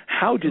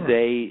 how do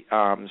they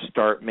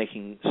start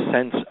making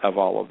sense of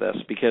all of this?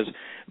 Because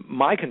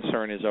my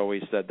concern is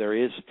always that there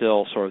is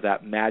still sort of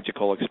that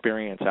magical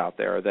experience out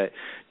there that,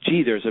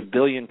 there's a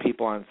billion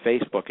people on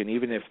Facebook, and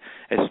even if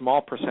a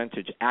small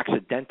percentage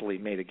accidentally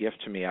made a gift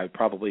to me, I'd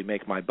probably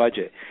make my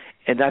budget.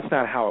 And that's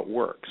not how it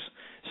works.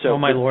 So, oh,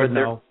 my Lord,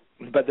 no.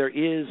 But there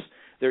is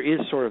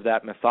sort of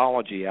that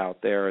mythology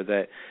out there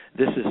that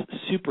this is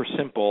super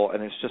simple,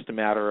 and it's just a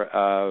matter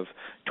of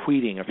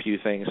tweeting a few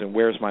things, and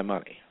where's my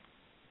money?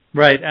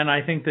 Right, and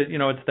I think that,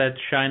 it's that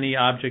shiny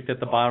object at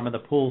the bottom of the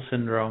pool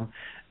syndrome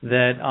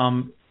that,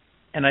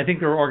 and I think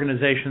there are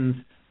organizations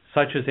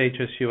such as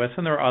HSUS,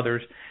 and there are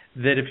others,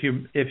 that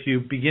if you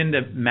begin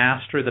to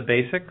master the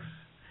basics,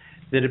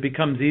 that it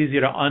becomes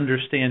easier to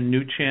understand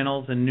new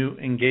channels and new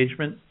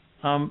engagement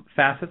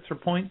facets or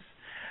points.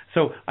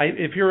 So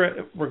if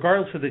you're,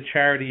 regardless of the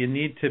charity, you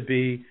need to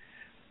be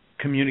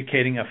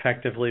communicating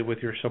effectively with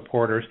your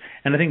supporters.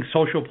 And I think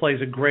social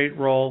plays a great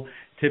role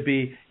to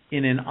be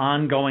in an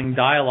ongoing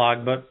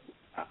dialogue. But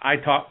I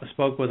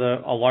spoke with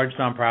a large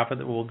nonprofit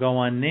that will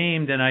go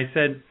unnamed, and I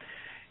said,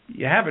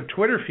 you have a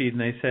Twitter feed?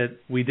 And they said,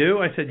 we do.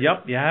 I said,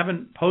 yep, you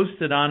haven't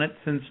posted on it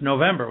since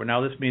November.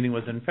 Now this meeting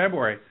was in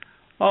February.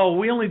 Oh,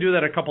 we only do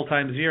that a couple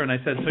times a year. And I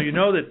said, so you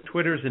know that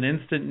Twitter's an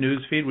instant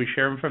news feed. We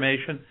share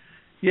information.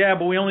 Yeah,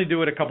 but we only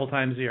do it a couple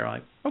times a year.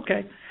 I'm like,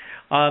 okay.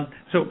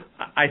 So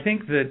I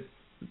think that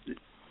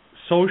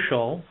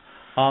social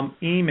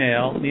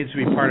email needs to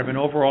be part of an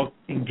overall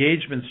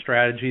engagement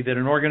strategy that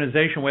an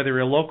organization, whether you're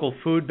a local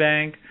food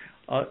bank,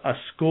 a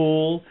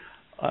school,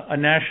 a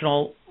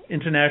national,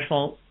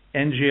 international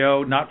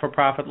NGO,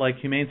 not-for-profit like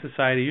Humane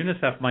Society,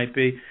 UNICEF might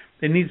be,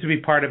 it needs to be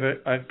part of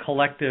a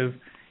collective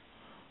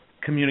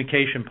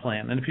communication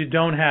plan. And if you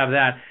don't have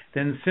that,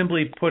 then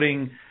simply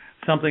putting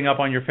something up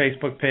on your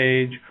Facebook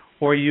page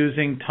or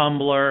using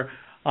Tumblr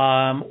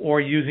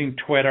or using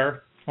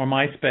Twitter or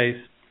MySpace,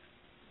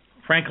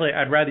 frankly,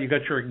 I'd rather you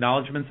got your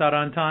acknowledgments out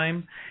on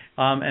time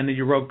and that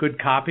you wrote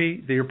good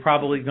copy, that you're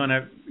probably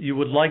you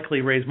would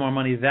likely raise more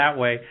money that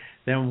way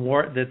than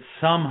that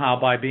somehow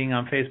by being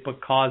on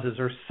Facebook causes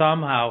or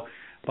somehow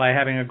by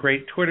having a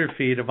great Twitter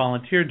feed, a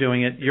volunteer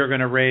doing it, you're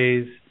going to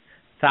raise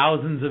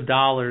thousands of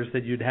dollars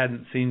that you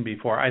hadn't seen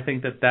before. I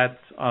think that's...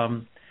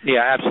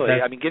 yeah,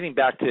 absolutely. I mean, getting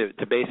back to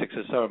basics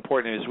is so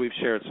important, as we've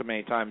shared so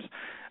many times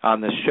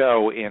on this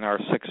show in our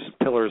 6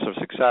 pillars of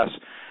success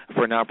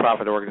for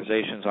nonprofit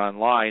organizations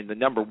online. The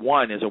number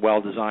one is a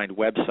well-designed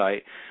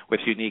website with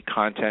unique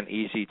content,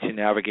 easy to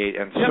navigate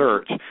and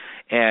search.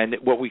 And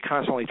what we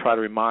constantly try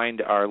to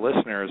remind our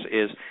listeners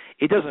is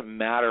it doesn't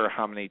matter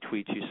how many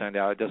tweets you send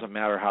out. It doesn't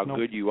matter how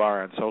good you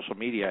are on social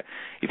media.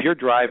 If you're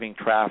driving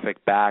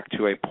traffic back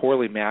to a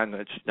poorly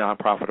managed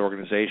nonprofit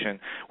organization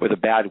with a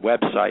bad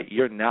website,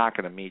 you're not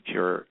going to meet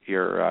your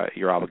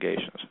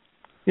obligations.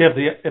 Yeah,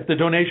 if the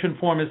donation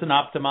form isn't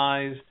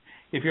optimized,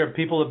 if you have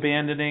people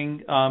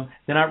abandoning,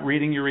 they're not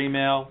reading your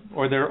email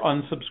or they're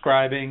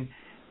unsubscribing,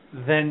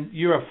 then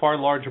you have far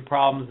larger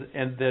problems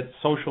and that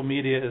social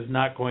media is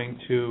not going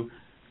to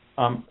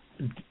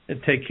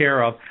take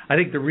care of. I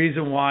think the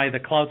reason why the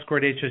Cloud Score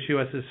at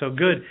HSUS is so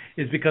good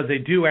is because they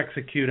do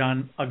execute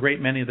on a great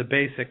many of the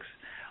basics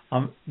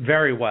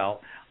very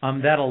well.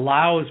 That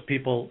allows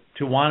people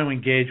to want to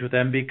engage with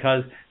them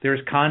because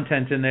there's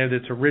content in there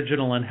that's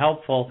original and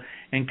helpful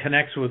and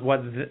connects with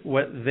what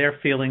their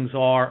feelings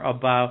are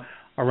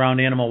around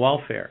animal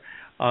welfare.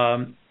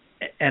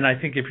 And I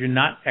think if you're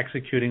not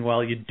executing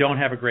well, you don't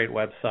have a great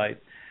website,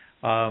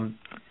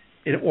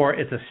 or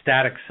it's a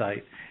static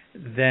site,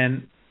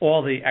 then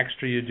all the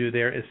extra you do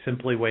there is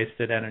simply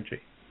wasted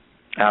energy.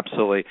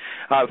 Absolutely.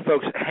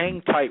 Folks,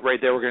 hang tight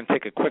right there. We're going to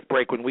take a quick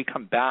break. When we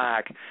come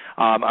back,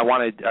 I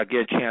want to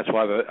get a chance.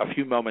 We'll have a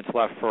few moments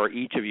left for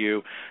each of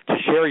you to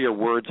share your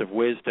words of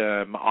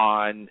wisdom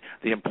on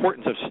the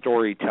importance of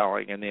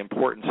storytelling and the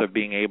importance of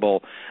being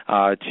able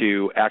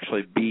to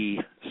actually be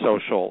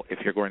social if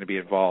you're going to be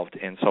involved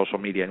in social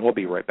media. And we'll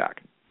be right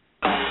back.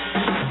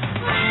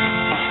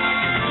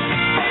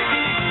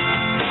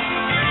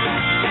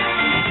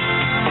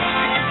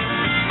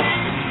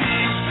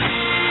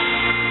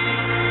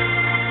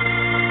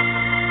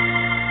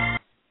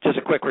 Just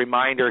a quick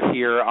reminder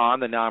here on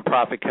the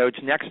Nonprofit Coach.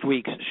 Next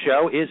week's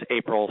show is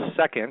April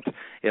 2nd.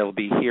 It'll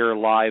be here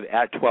live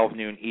at 12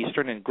 noon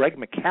Eastern, and Greg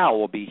McCall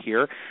will be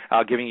here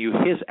giving you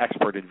his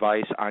expert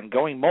advice on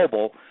going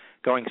mobile,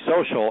 going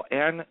social,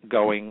 and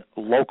going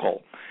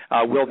local.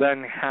 We'll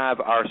then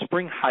have our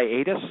spring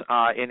hiatus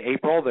in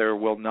April. There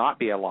will not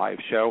be a live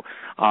show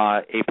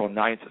April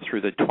 9th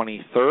through the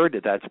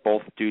 23rd. That's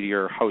both due to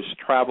your host's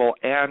travel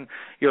and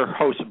your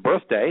host's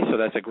birthday, so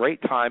that's a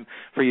great time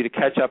for you to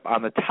catch up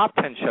on the top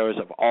 10 shows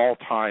of all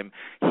time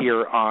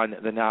here on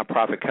the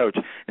Nonprofit Coach.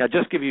 Now,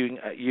 just give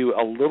you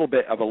a little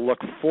bit of a look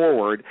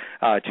forward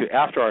to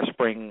after our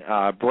spring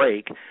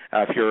break.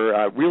 If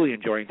you're really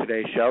enjoying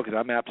today's show, because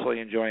I'm absolutely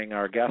enjoying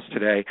our guest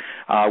today,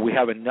 we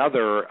have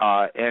another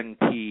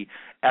NP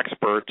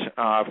expert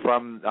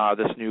from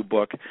this new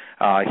book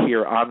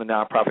here on the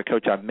Nonprofit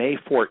Coach on May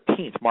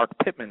 14th. Mark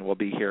Pittman will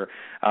be here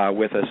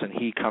with us, and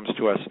he comes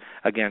to us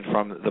again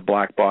from the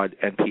Blackbaud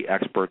NP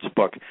Experts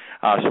book.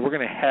 So we're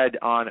going to head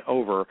on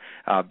over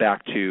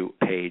back to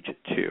page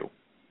 2.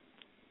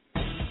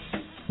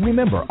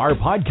 Remember, our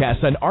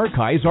podcasts and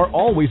archives are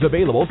always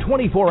available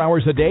 24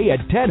 hours a day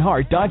at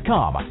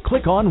tedhart.com.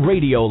 Click on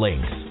Radio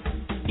Links.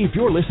 If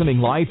you're listening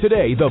live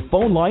today, the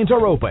phone lines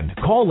are open.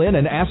 Call in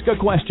and ask a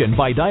question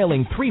by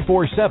dialing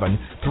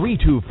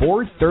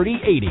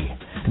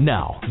 347-324-3080.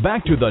 Now,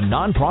 back to the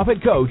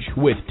Nonprofit Coach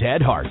with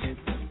Ted Hart.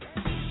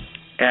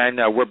 And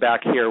we're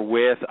back here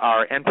with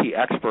our NP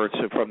experts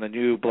from the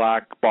new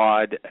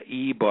Blackbaud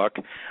ebook.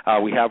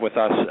 We have with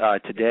us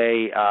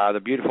today the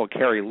beautiful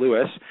Carrie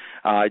Lewis,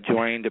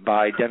 joined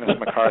by Dennis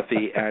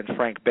McCarthy and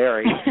Frank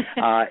Berry.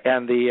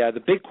 And the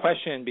big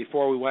question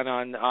before we went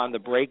on the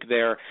break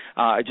there,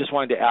 I just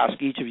wanted to ask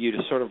each of you to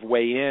sort of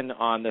weigh in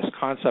on this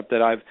concept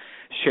that I've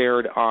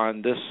shared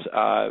on this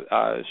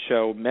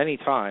show many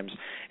times,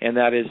 and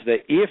that is that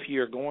if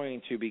you're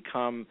going to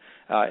become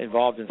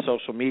involved in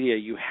social media,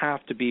 you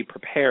have to be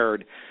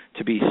prepared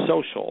to be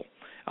social.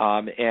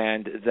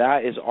 And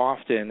that is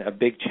often a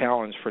big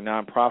challenge for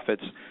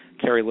nonprofits.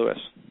 Carrie Lewis.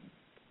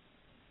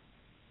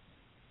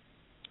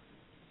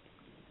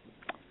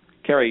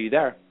 Carrie, are you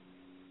there?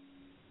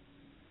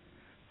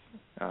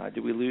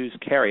 Did we lose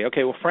Carrie?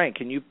 Okay, well, Frank,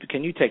 can you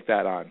take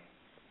that on?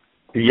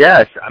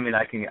 Yes, I mean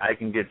I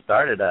can get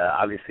started.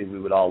 Obviously, we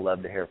would all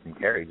love to hear from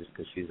Carrie just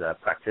because she's a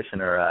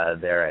practitioner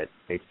there at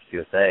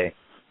HPUSA.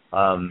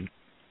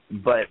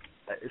 But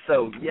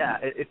so yeah,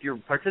 if you're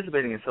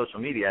participating in social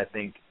media, I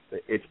think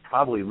it's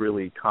probably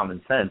really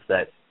common sense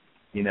that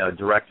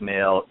direct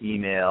mail,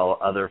 email,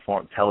 other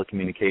form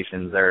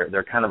telecommunications,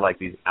 they're kind of like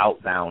these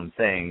outbound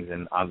things,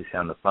 and obviously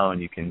on the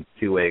phone you can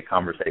two-way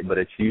conversate, but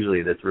it's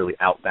usually this really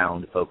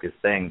outbound focused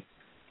thing.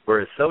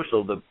 Whereas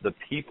social, the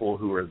people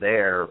who are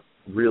there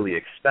really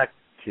expect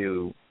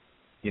to,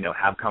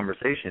 have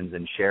conversations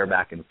and share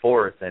back and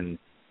forth and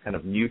kind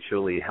of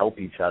mutually help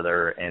each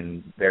other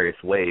in various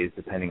ways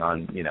depending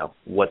on,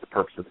 what the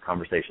purpose of the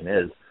conversation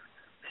is.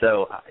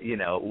 So,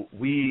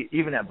 we,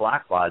 even at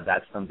Blackbaud,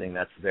 that's something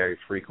that's very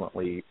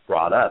frequently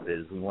brought up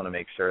is we want to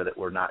make sure that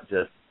we're not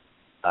just,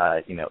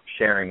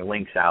 sharing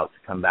links out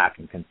to come back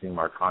and consume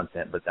our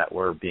content, but that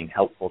we're being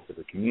helpful to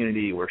the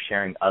community. We're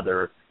sharing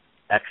other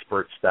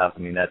expert stuff. I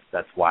mean,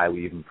 that's why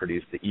we even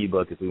produced the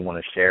ebook, is we want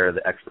to share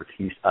the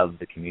expertise of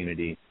the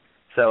community.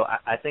 So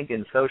I think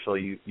in social,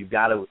 you've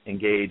got to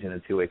engage in a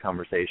two-way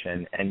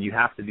conversation, and you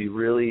have to be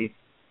really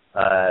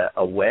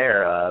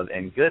aware of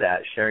and good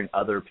at sharing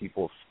other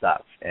people's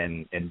stuff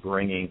and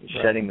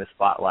shedding the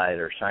spotlight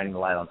or shining the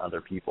light on other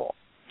people.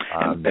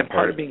 And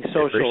part of being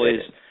social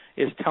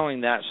is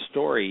telling that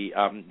story,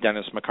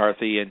 Dennis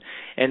McCarthy,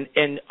 and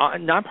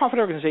nonprofit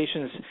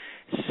organizations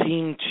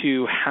seem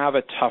to have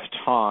a tough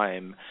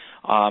time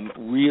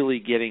really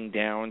getting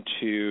down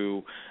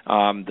to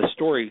the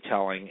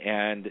storytelling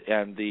and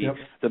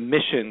the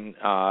mission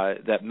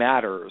that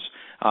matters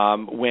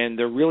when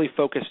they're really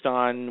focused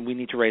on we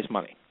need to raise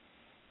money.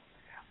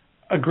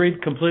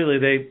 Agreed completely.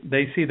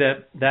 They see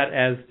that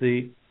as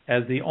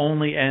the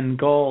only end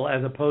goal,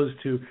 as opposed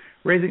to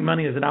raising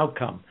money as an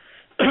outcome.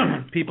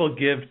 People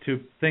give to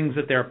things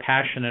that they're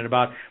passionate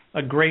about.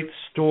 A great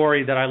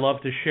story that I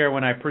love to share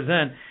when I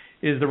present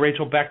is the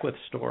Rachel Beckwith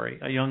story,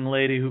 a young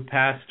lady who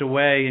passed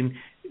away and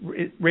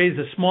raised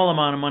a small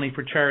amount of money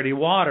for charity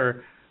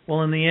water.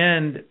 Well, in the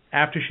end,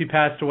 after she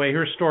passed away,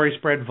 her story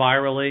spread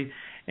virally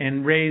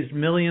and raised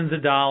millions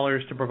of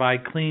dollars to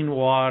provide clean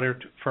water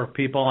for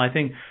people. I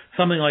think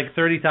something like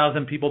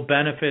 30,000 people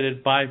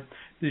benefited by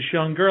this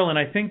young girl. And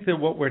I think that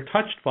what we're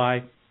touched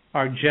by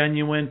are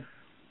genuine,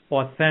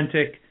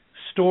 authentic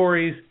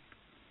stories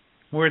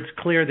where it's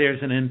clear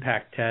there's an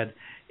impact, Ted.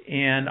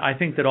 And I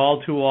think that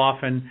all too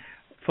often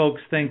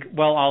folks think,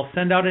 well, I'll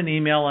send out an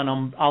email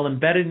and I'll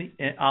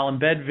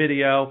embed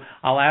video,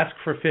 I'll ask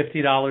for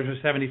 $50 or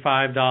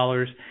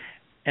 $75,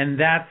 and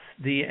that's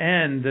the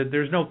end.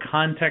 There's no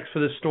context for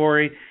the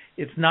story.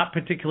 It's not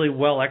particularly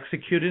well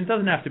executed. It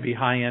doesn't have to be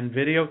high-end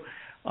video,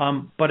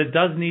 but it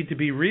does need to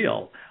be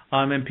real,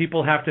 and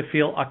people have to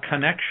feel a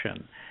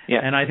connection. Yeah.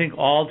 And I think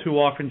all too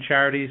often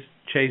charities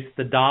chase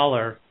the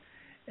dollar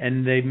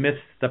and they miss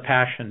the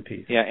passion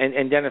piece. Yeah,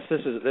 and Dennis,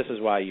 this is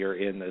why you're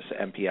in this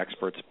NP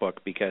Experts book,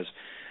 because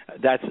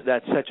that's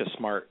such a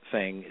smart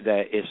thing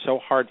that is so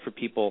hard for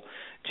people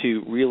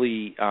to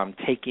really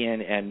take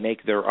in and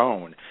make their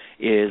own,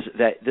 is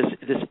that this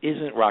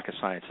isn't rocket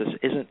science. This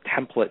isn't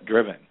template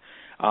driven.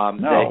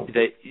 No.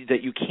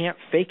 That you can't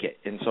fake it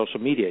in social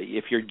media.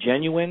 If you're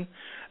genuine,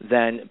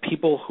 then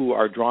people who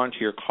are drawn to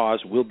your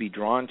cause will be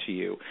drawn to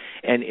you.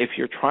 And if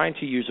you're trying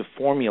to use a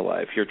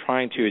formula, if you're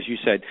trying to, as you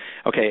said,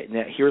 okay,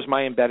 now here's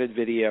my embedded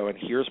video, and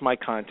here's my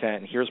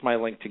content, and here's my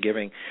link to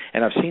giving,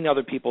 and I've seen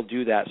other people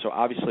do that, so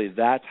obviously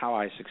that's how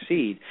I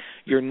succeed,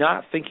 you're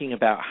not thinking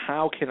about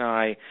how can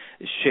I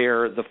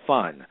share the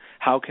fun,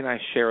 how can I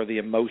share the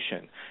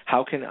emotion,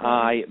 how can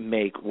I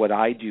make what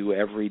I do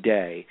every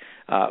day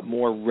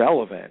more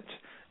relevant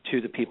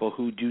to the people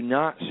who do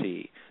not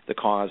see the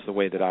cause the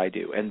way that I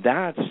do. And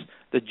that's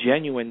the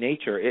genuine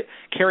nature.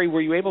 Carrie, were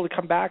you able to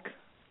come back?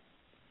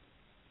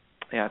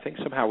 I think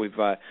somehow we've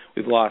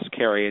lost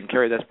Carrie. And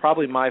Carrie, that's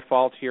probably my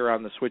fault here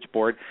on the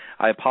switchboard.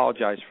 I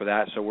apologize for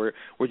that. So we're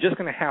just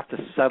going to have to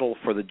settle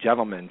for the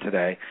gentleman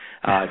today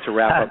to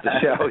wrap up the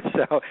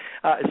show.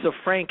 So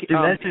Frank, she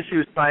mentioned she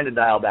was trying to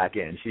dial back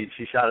in. She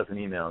shot us an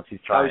email and she's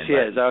trying. Oh, she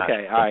is.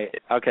 Okay. All right.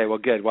 Okay. Well,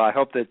 good. Well, I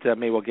hope that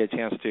maybe we'll get a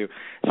chance to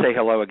say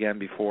hello again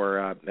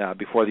before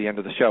the end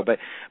of the show. But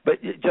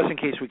just in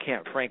case we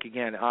can't, Frank,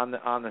 again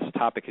on this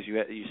topic, as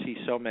you see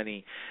so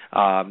many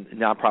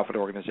nonprofit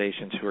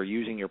organizations who are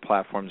using your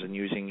platforms and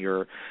using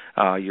your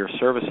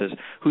services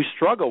who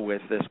struggle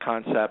with this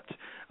concept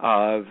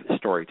of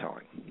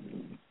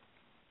storytelling.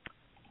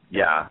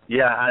 Yeah.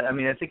 I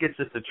mean, I think it's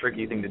just a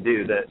tricky thing to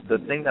do. The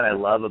thing that I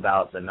love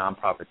about the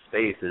nonprofit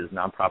space is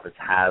nonprofits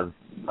have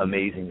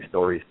amazing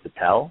stories to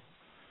tell.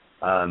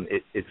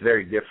 It's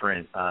very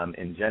different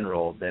in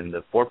general than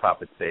the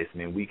for-profit space. I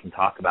mean, we can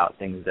talk about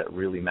things that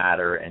really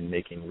matter and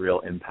making real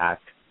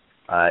impact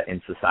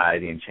in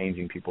society and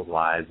changing people's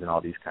lives and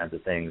all these kinds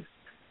of things.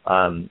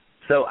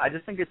 So I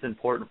just think it's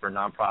important for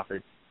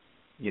nonprofits,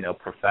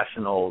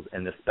 professionals,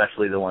 and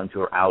especially the ones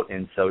who are out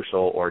in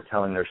social or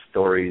telling their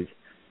stories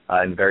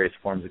in various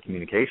forms of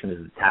communication, is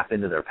to tap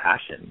into their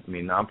passion. I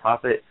mean,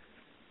 nonprofit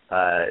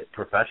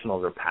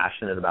professionals are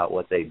passionate about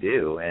what they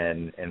do,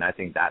 and I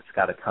think that's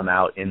got to come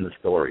out in the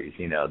stories,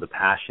 the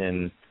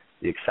passion,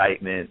 the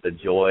excitement, the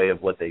joy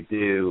of what they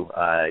do,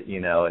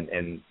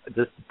 and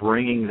just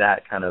bringing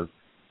that kind of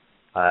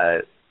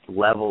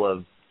level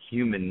of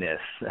humanness,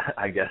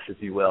 I guess,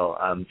 if you will,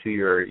 to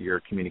your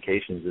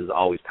communications is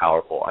always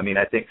powerful. I mean,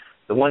 I think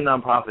the one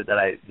nonprofit that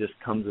just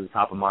comes to the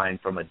top of mind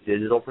from a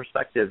digital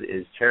perspective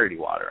is Charity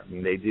Water. I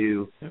mean, they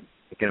do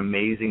an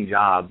amazing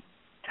job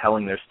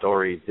telling their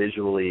story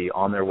visually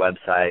on their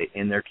website,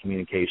 in their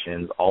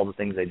communications, all the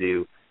things they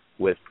do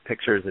with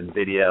pictures and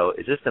video.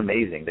 It's just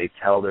amazing. They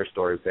tell their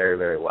story very,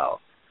 very well.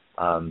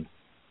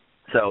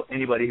 So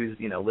anybody who's,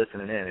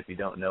 listening in, if you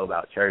don't know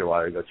about Charity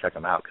Water, go check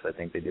them out because I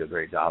think they do a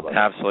great job of it.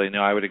 Absolutely.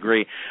 No, I would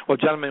agree. Well,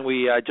 gentlemen,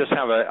 we just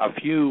have a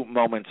few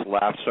moments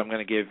left, so I'm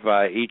going to give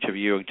each of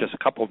you just a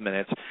couple of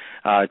minutes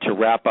to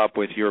wrap up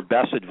with your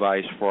best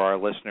advice for our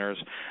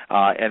listeners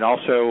and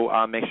also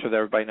make sure that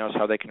everybody knows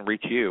how they can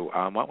reach you.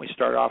 Why don't we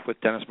start off with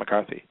Dennis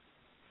McCarthy?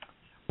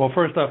 Well,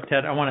 first off,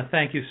 Ted, I want to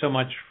thank you so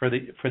much for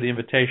the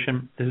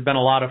invitation. This has been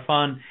a lot of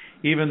fun,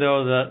 even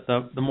though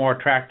the more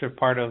attractive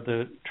part of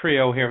the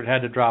trio here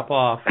had to drop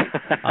off.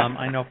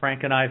 I know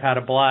Frank and I have had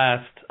a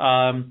blast.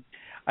 I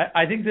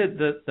think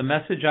that the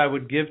message I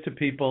would give to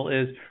people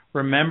is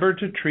remember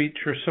to treat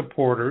your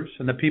supporters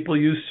and the people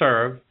you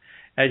serve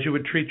as you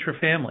would treat your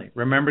family.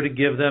 Remember to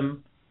give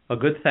them a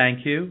good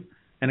thank you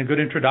and a good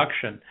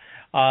introduction.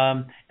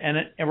 And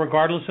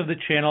regardless of the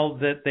channel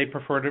that they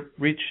prefer to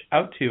reach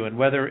out to you, and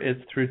whether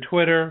it's through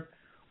Twitter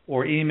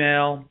or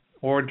email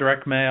or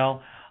direct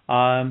mail,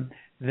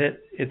 that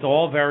it's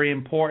all very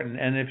important.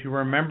 And if you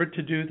remember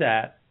to do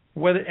that,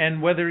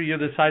 whether you're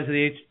the size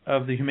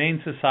of the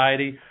Humane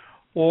Society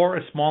or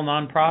a small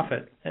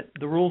nonprofit,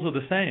 the rules are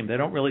the same. They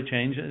don't really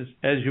change,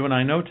 as you and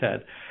I know,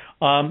 Ted.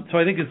 So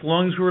I think as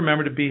long as we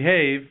remember to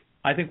behave,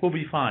 I think we'll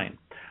be fine.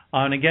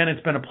 And again,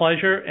 it's been a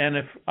pleasure, and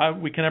if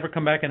we can ever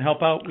come back and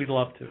help out, we'd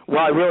love to. Well,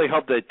 I really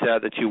hope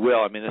that you will.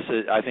 I mean,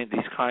 I think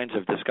these kinds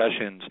of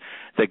discussions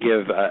that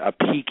give a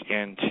peek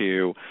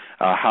into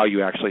how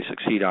you actually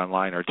succeed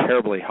online are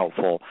terribly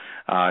helpful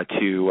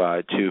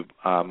to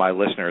my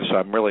listeners. So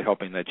I'm really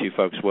hoping that you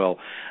folks will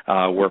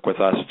work with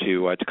us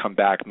to come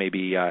back.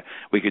 Maybe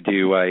we could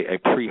do a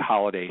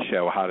pre-holiday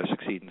show, how to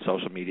succeed in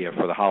social media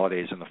for the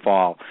holidays in the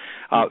fall.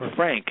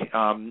 Frank,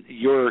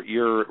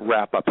 your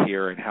wrap up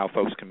here and how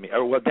folks can.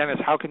 Dennis,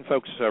 how can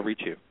folks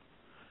reach you?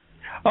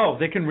 Oh,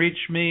 they can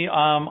reach me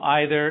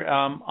either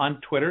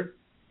on Twitter,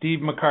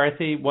 Steve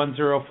McCarthy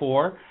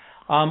 104,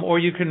 or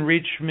you can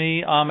reach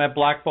me at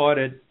Blackbaud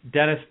at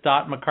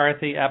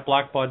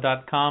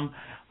dennis.mccarthy@blackbaud.com.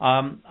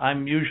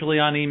 I'm usually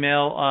on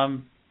email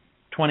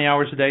 20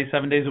 hours a day,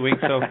 7 days a week,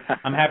 so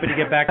I'm happy to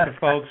get back to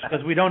folks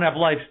because we don't have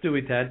lives, do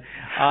we, Ted?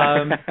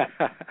 I'm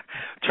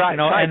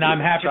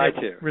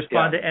happy to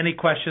respond to any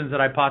questions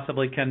that I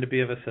possibly can to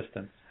be of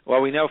assistance. Well,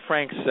 we know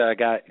Frank's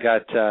got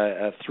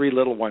 3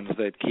 little ones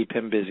that keep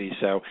him busy,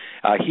 so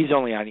he's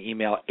only on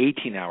email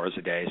 18 hours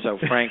a day. So,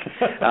 Frank,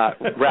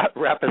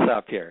 wrap us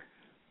up here.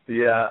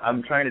 Yeah,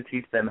 I'm trying to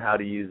teach them how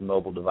to use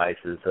mobile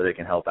devices so they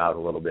can help out a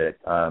little bit,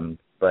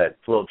 but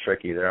it's a little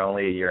tricky. They're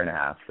only a year and a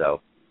half,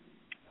 so.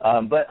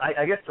 But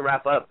I guess to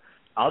wrap up,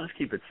 I'll just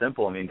keep it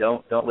simple. I mean,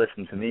 don't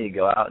listen to me.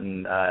 Go out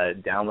and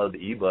download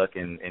the ebook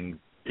and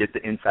get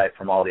the insight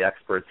from all the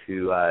experts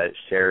who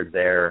shared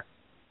their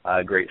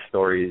great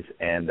stories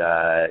and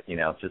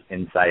just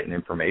insight and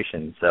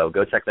information. So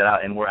go check that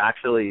out. And we're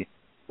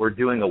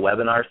doing a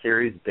webinar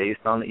series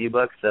based on the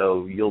ebook,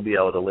 so you'll be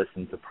able to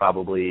listen to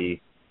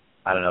probably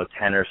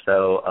 10 or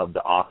so of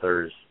the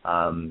authors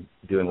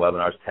doing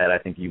webinars. Ted, I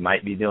think you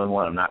might be doing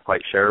one. I'm not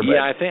quite sure. But,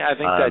 yeah, I think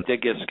that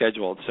did get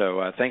scheduled.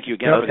 So thank you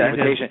again for the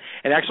invitation.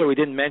 And actually, we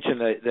didn't mention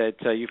that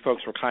you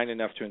folks were kind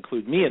enough to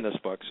include me in this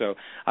book. So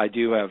I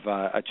do have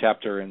a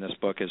chapter in this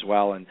book as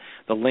well, and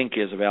the link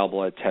is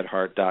available at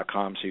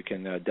tedhart.com, so you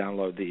can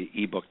download the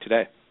ebook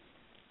today.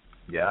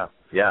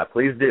 Yeah,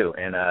 please do.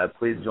 And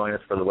please join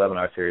us for the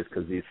webinar series,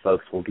 because these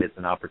folks will get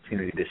an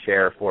opportunity to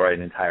share for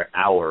an entire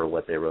hour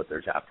what they wrote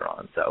their chapter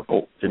on. So,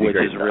 which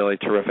is really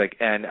terrific.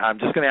 And I'm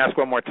just going to ask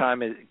one more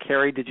time,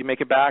 Carrie, did you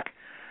make it back?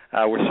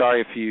 We're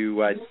sorry if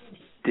you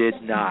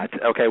did not.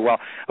 Okay, well,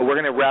 we're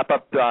going to wrap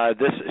up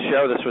this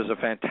show. This was a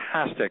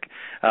fantastic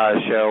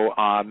show,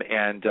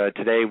 and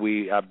today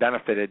we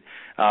benefited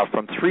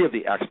from 3 of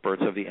the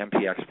experts of the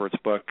NP Experts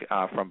book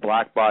from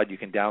Blackbaud. You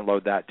can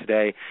download that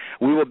today.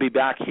 We will be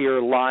back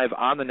here live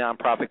on the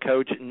Nonprofit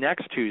Coach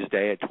next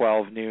Tuesday at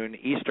 12 noon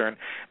Eastern.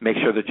 Make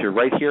sure that you're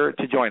right here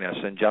to join us.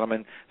 And,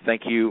 gentlemen,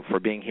 thank you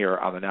for being here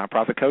on the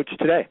Nonprofit Coach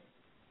today.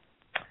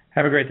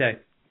 Have a great day.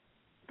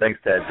 Thanks,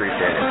 Ted. Appreciate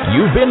it.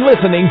 You've been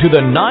listening to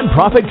the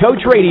Nonprofit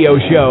Coach Radio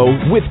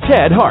Show with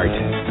Ted Hart.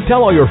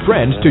 Tell all your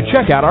friends to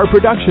check out our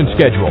production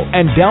schedule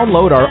and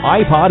download our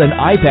iPod and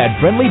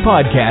iPad-friendly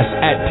podcast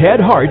at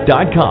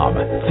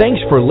tedhart.com.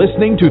 Thanks for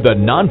listening to the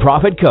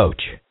Nonprofit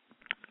Coach.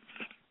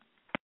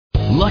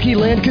 Lucky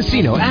Land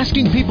Casino,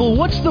 asking people,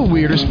 what's the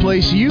weirdest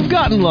place you've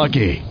gotten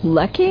lucky?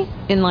 Lucky?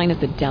 In line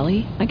at the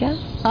deli, I guess?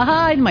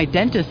 Aha, in my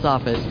dentist's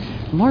office.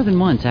 More than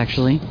once,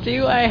 actually.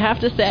 Do I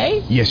have to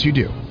say? Yes, you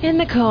do. In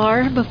the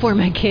car before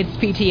my kids'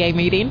 PTA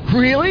meeting.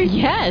 Really?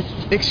 Yes.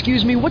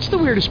 Excuse me, what's the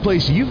weirdest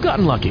place you've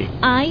gotten lucky?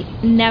 I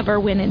never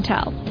win and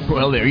tell.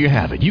 Well, there you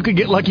have it. You can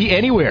get lucky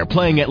anywhere,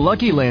 playing at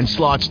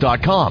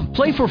LuckyLandSlots.com.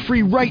 Play for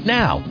free right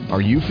now. Are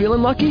you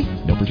feeling lucky?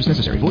 No purchase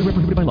necessary. Void where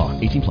prohibited by law.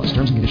 18+.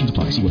 Terms and conditions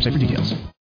apply. See website for details.